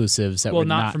Wii exclusives that Well, were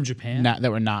not from Japan? that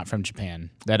were not from Japan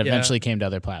that Yeah. eventually came to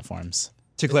other platforms.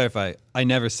 To clarify, I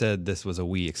never said this was a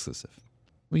Wii exclusive.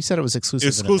 We said it was exclusive.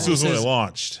 Exclusive when it says-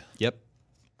 launched. Yep.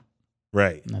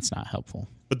 Right. And that's not helpful.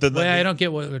 But then Well, I don't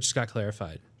get what just got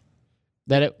clarified.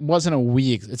 That it wasn't a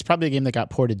Wii. It's probably a game that got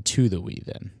ported to the Wii.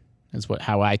 Then is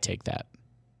how I take that.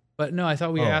 But no, I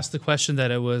thought we Oh. asked the question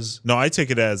that it was. No, I take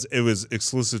it as it was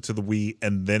exclusive to the Wii,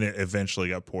 and then it eventually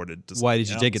got ported to Why did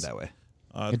you something take it else.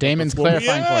 that way? Damon's Well,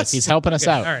 clarifying for us. yes. He's helping us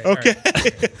out. All right. Okay.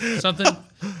 all right. Something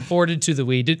ported to the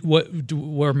Wii.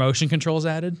 Were motion controls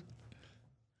added?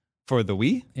 For the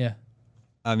Wii? Yeah.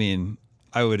 I mean,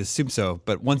 I would assume so.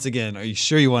 But once again, are you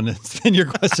sure you want to spin your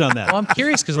question on that? Well, I'm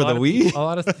curious because For the Wii? a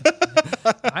lot of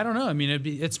I don't know. I mean,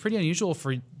 it's pretty unusual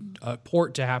for a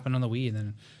port to happen on the Wii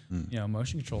and then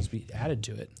motion controls be added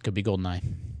to it. Could be GoldenEye.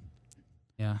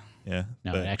 Yeah. Yeah.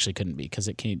 No, but- it actually couldn't be because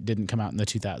didn't come out in the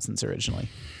 2000s originally.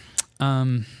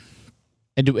 Um.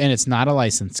 And it's not a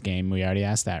licensed game. We already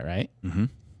asked that, right?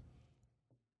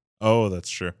 Oh, that's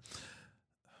true.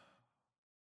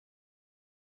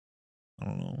 I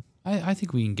don't know. I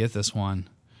think we can get this one.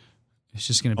 It's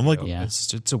just gonna be. I'm like- Yeah.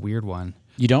 It's a weird one.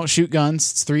 You don't shoot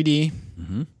guns. It's 3D.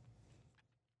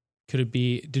 Could it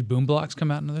be? Did Boom Blocks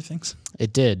come out in other things?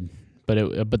 It did,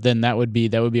 but then that would be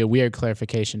a weird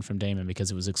clarification from Damon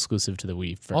because it was exclusive to the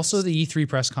Wii. First. Also, the E3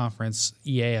 press conference.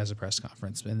 EA has a press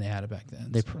conference, and they had it back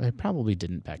then. they probably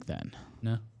didn't back then.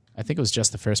 No. I think it was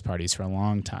just the first parties for a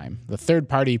long time. The third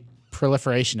party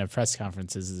proliferation of press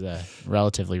conferences is a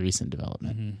relatively recent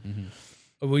development.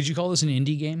 Would you call this an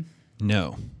indie game?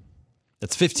 No.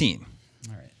 That's 15.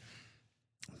 All right.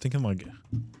 I'm thinking like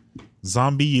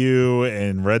Zombie U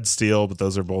and Red Steel, but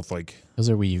those are both like Those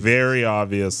are Wii. very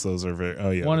obvious. Those are very.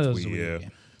 Oh yeah, One of that's those is a Wii Wii U.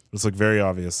 game. It's like very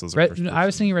obvious. Those are Red, first I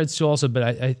was person. thinking Red Steel also, but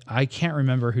I can't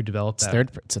remember who developed that.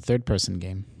 It's a third person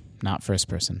game, not first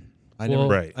person. I Well,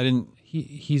 never. Right. I didn't.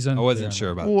 He's I unclear wasn't on sure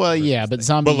that. about. Well, yeah, but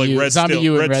Zombie But like U, Red Zombie Steel-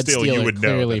 U and Red Red Steel, Steel you are would know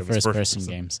clearly that it was first first person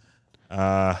person. games.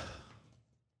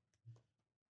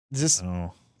 Is this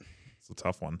Oh, it's a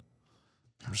tough one.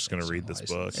 I'm just gonna read this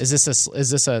book. is this a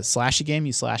slashy game?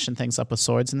 You slashing things up with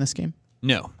swords in this game?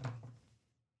 No.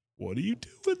 What do you do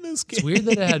in this game? It's weird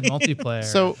that it had multiplayer.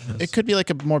 So it could be like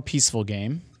a more peaceful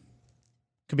game.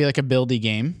 Could be like a buildy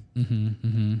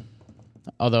game.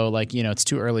 Although, like, it's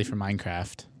too early for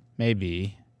Minecraft.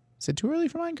 Maybe. Is it too early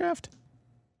for Minecraft?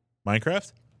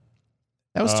 Minecraft?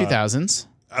 That was 2000s.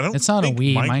 I don't. It's not a think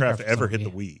Wii. Minecraft Minecraft is ever a hit Wii. the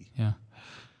Wii. Yeah.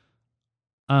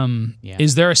 Yeah.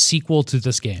 Is there a sequel to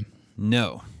this game?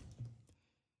 No.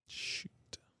 Shoot.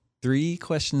 3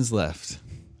 questions left.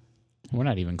 We're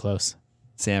not even close.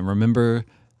 Sam, remember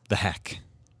the hack.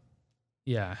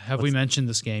 Yeah. Have we mentioned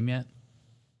this game yet?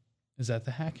 Is that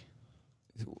the hack?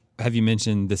 Have you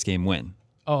mentioned this game when?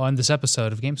 Oh, on this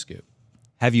episode of GameScoop.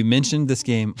 Have you mentioned this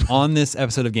game on this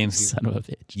episode of Games? Son of a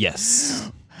bitch.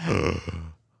 Yes.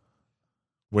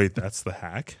 Wait, that's the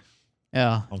hack?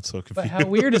 Yeah. I'm so confused. But how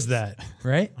weird is that,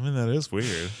 right? I mean, that is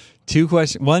weird. 2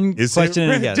 questions. 1 Is question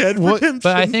it and a Red guess. Dead Redemption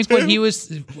But I think what 2? he was,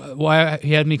 why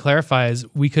he had me clarify is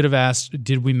we could have asked,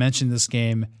 did we mention this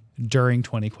game during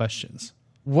 20 questions?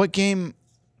 What games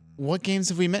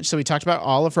have we mentioned? So we talked about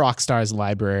all of Rockstar's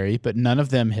library, but none of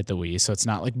them hit the Wii, so it's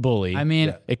not like Bully. I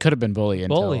mean, it could have been Bully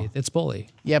until Bully. It's Bully.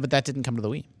 Yeah, but that didn't come to the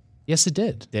Wii. Yes, it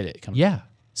did. Did it come? Yeah.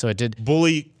 So it did.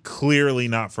 Bully clearly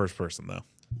not first person though.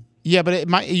 Yeah, but it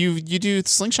might you do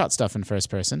slingshot stuff in first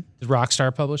person. Did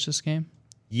Rockstar publish this game?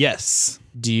 Yes.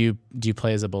 Do you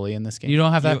play as a bully in this game? You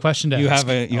don't have that question to You ask. have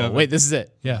a. You Oh, have wait, this is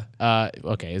it. Yeah.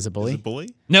 Okay, is it bully? Is it Bully?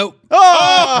 Nope.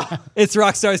 It's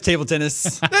Rockstar's table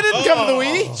tennis. That didn't come to the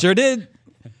Wii. Sure did.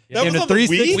 That Came was to on the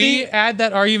 360. Wii? We had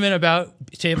that argument about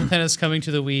table tennis coming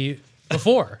to the Wii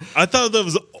before. I thought that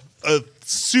was a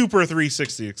super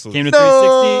 360 exclusive. Came to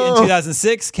 360 in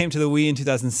 2006. Came to the Wii in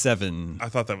 2007. I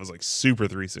thought that was like super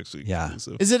 360 Yeah.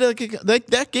 exclusive. Is it like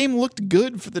that game looked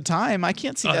good for the time? I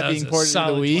can't see that was being a ported to the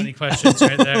solid Wii. 20 questions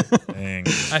right there. Dang.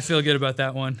 I feel good about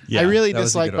that one. Yeah, I really that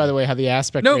was a dislike, good by one. the way, how the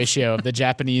aspect Nope. ratio of the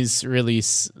Japanese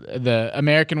release, the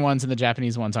American ones and the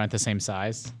Japanese ones aren't the same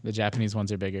size. The Japanese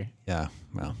ones are bigger. Yeah.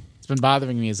 Well. It's been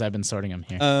bothering me as I've been sorting them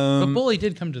here. But Bully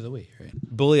did come to the Wii, right?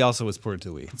 Bully also was ported to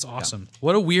the Wii. It's awesome.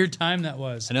 What a weird time that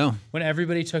was. I know. When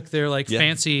everybody took their Yeah.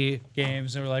 fancy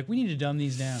games and were like, we need to dumb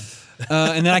these down.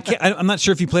 And then I'm not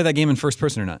sure if you play that game in first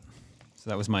person or not. So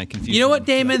that was my confusion. You know what,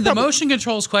 Damon? The motion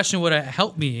controls question would have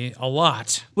helped me a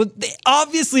lot. Well,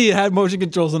 obviously it had motion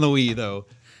controls on the Wii though.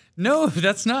 No,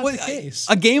 that's not the case.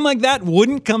 A game like that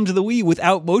wouldn't come to the Wii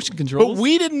without motion controls. But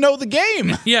we didn't know the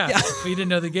game. yeah, we didn't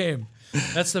know the game.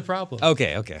 That's the problem.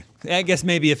 Okay. I guess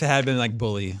maybe if it had been like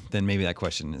Bully, then maybe that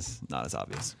question is not as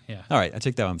obvious. Yeah. All right, I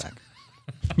take that one back.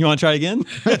 You want to try again?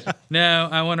 No,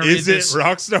 I want to read Is it this.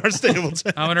 Rockstar Stable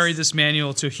Test? I want to read this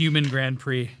manual to Human Grand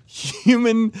Prix.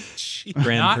 Human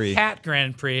Grand Not Prix. Cat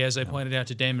Grand Prix, as I pointed out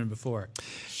to Damon before.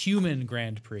 Human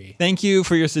Grand Prix. Thank you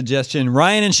for your suggestion.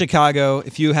 Ryan in Chicago,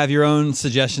 if you have your own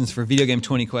suggestions for Video Game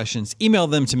 20 questions, email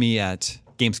them to me at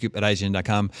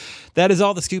gamescoop@ign.com. That is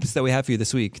all the scoops that we have for you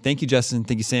this week. Thank you, Justin.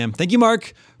 Thank you, Sam. Thank you,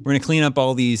 Mark. We're going to clean up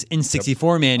all these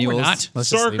N64 manuals. We're not.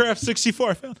 StarCraft 64,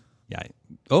 I found. Yeah.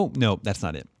 Oh, no, that's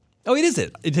not it. Oh, it is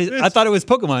it. I thought it was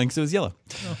Pokemon because it was yellow.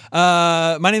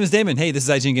 My name is Damon. Hey, this is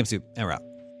IGN Game Soup, and we're out.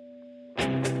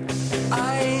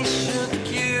 I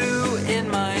shook you in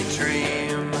my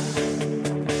dream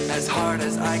as hard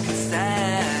as I could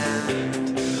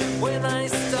stand. When I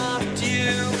stopped,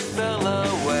 you fell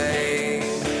away,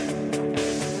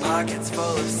 pockets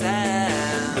full of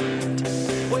sand.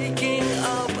 Waking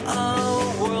up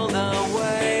a world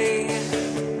away,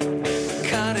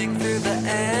 cutting through the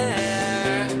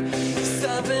air,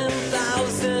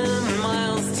 7,000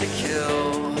 miles to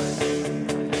kill.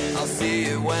 I'll see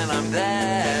you when I'm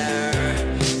there.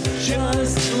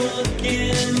 Just look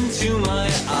into my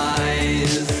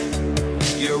eyes.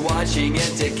 You're watching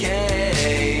it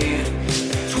decay,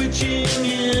 twitching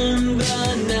in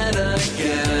the net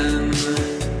again,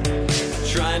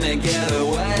 trying to get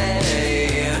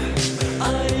away.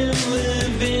 I am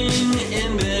living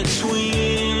in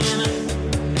between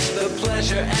the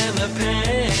pleasure and the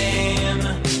pain.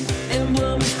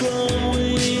 Emblems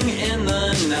glowing in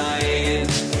the night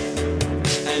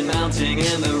and mounting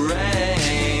in the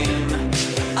rain.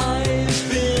 I've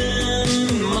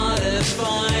been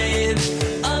modified.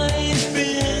 I've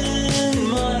been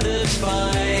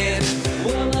modified.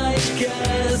 Well, I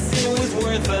guess it was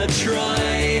worth a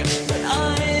try. But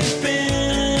I've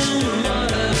been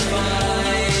modified.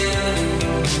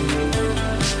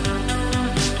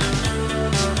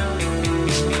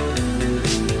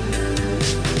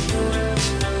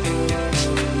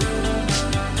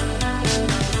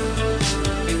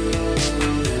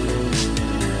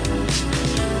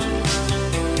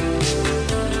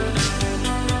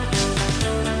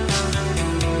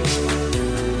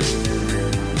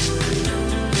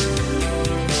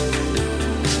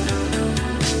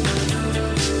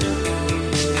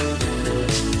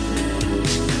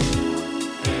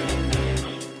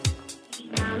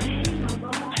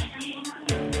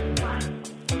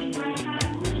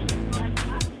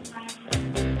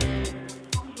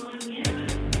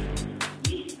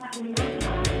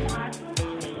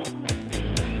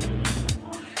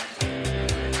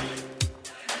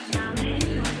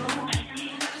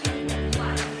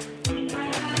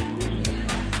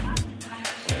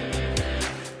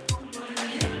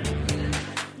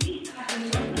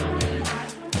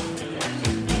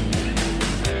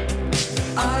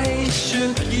 I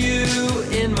shook you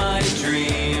in my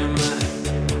dream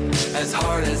as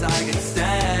hard as I could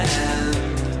stand.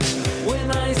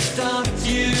 When I stopped,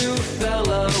 you fell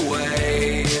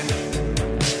away,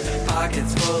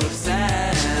 pockets full of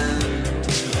sand.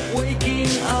 Waking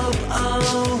up a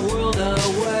world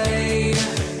away,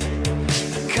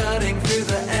 cutting through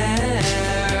the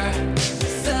air,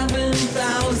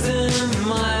 7,000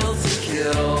 miles to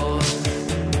kill.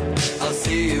 I'll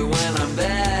see you when I'm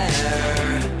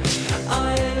there.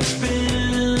 I've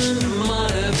been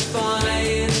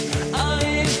modified.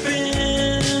 I've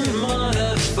been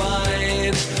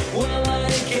modified. Well, I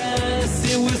guess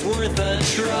it was worth a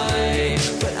try.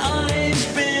 But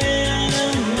I've been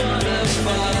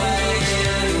modified.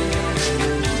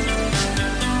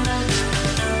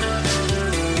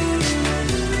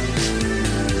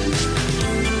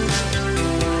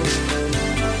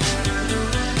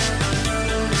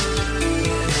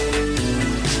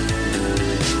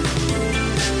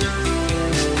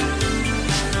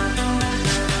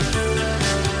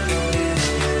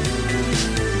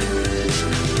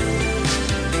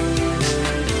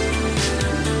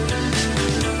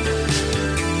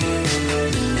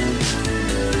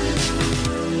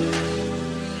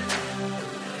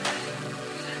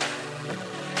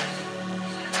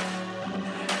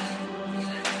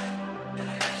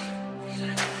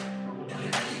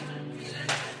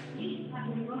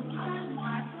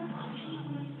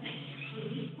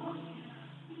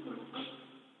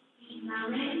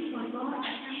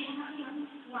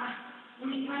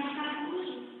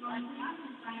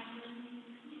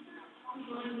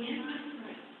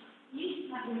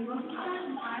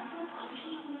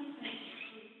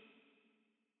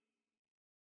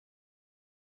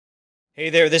 Hey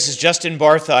there, this is Justin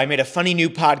Bartha. I made a funny new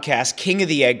podcast, King of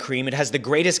the Egg Cream. It has the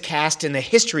greatest cast in the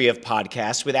history of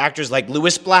podcasts with actors like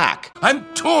Louis Black, I'm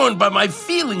torn by my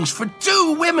feelings for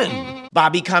two women.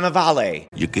 Bobby Cannavale,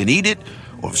 You can eat it,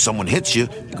 or if someone hits you,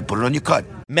 you can put it on your cut.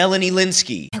 Melanie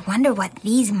Linsky, I wonder what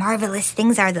these marvelous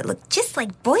things are that look just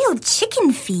like boiled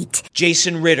chicken feet.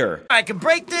 Jason Ritter, I can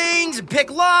break things and pick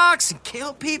locks and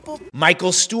kill people.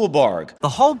 Michael Stuhlbarg, The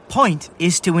whole point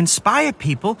is to inspire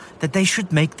people that they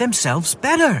should make themselves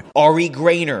better. Ari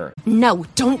Grainer, No,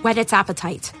 don't whet its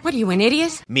appetite. What are you, an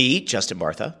idiot? me, Justin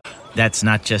Bartha, That's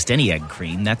not just any egg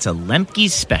cream, that's a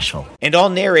Lemke's special. and all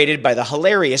narrated by the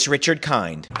hilarious Richard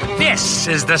Kind. This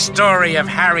is the story of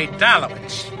Harry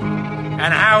Dalowitz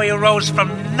and how he rose from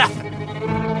nothing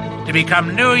to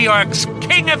become New York's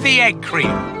King of the Egg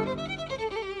Cream.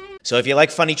 So if you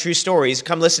like funny true stories,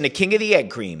 come listen to King of the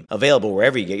Egg Cream, available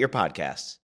wherever you get your podcasts.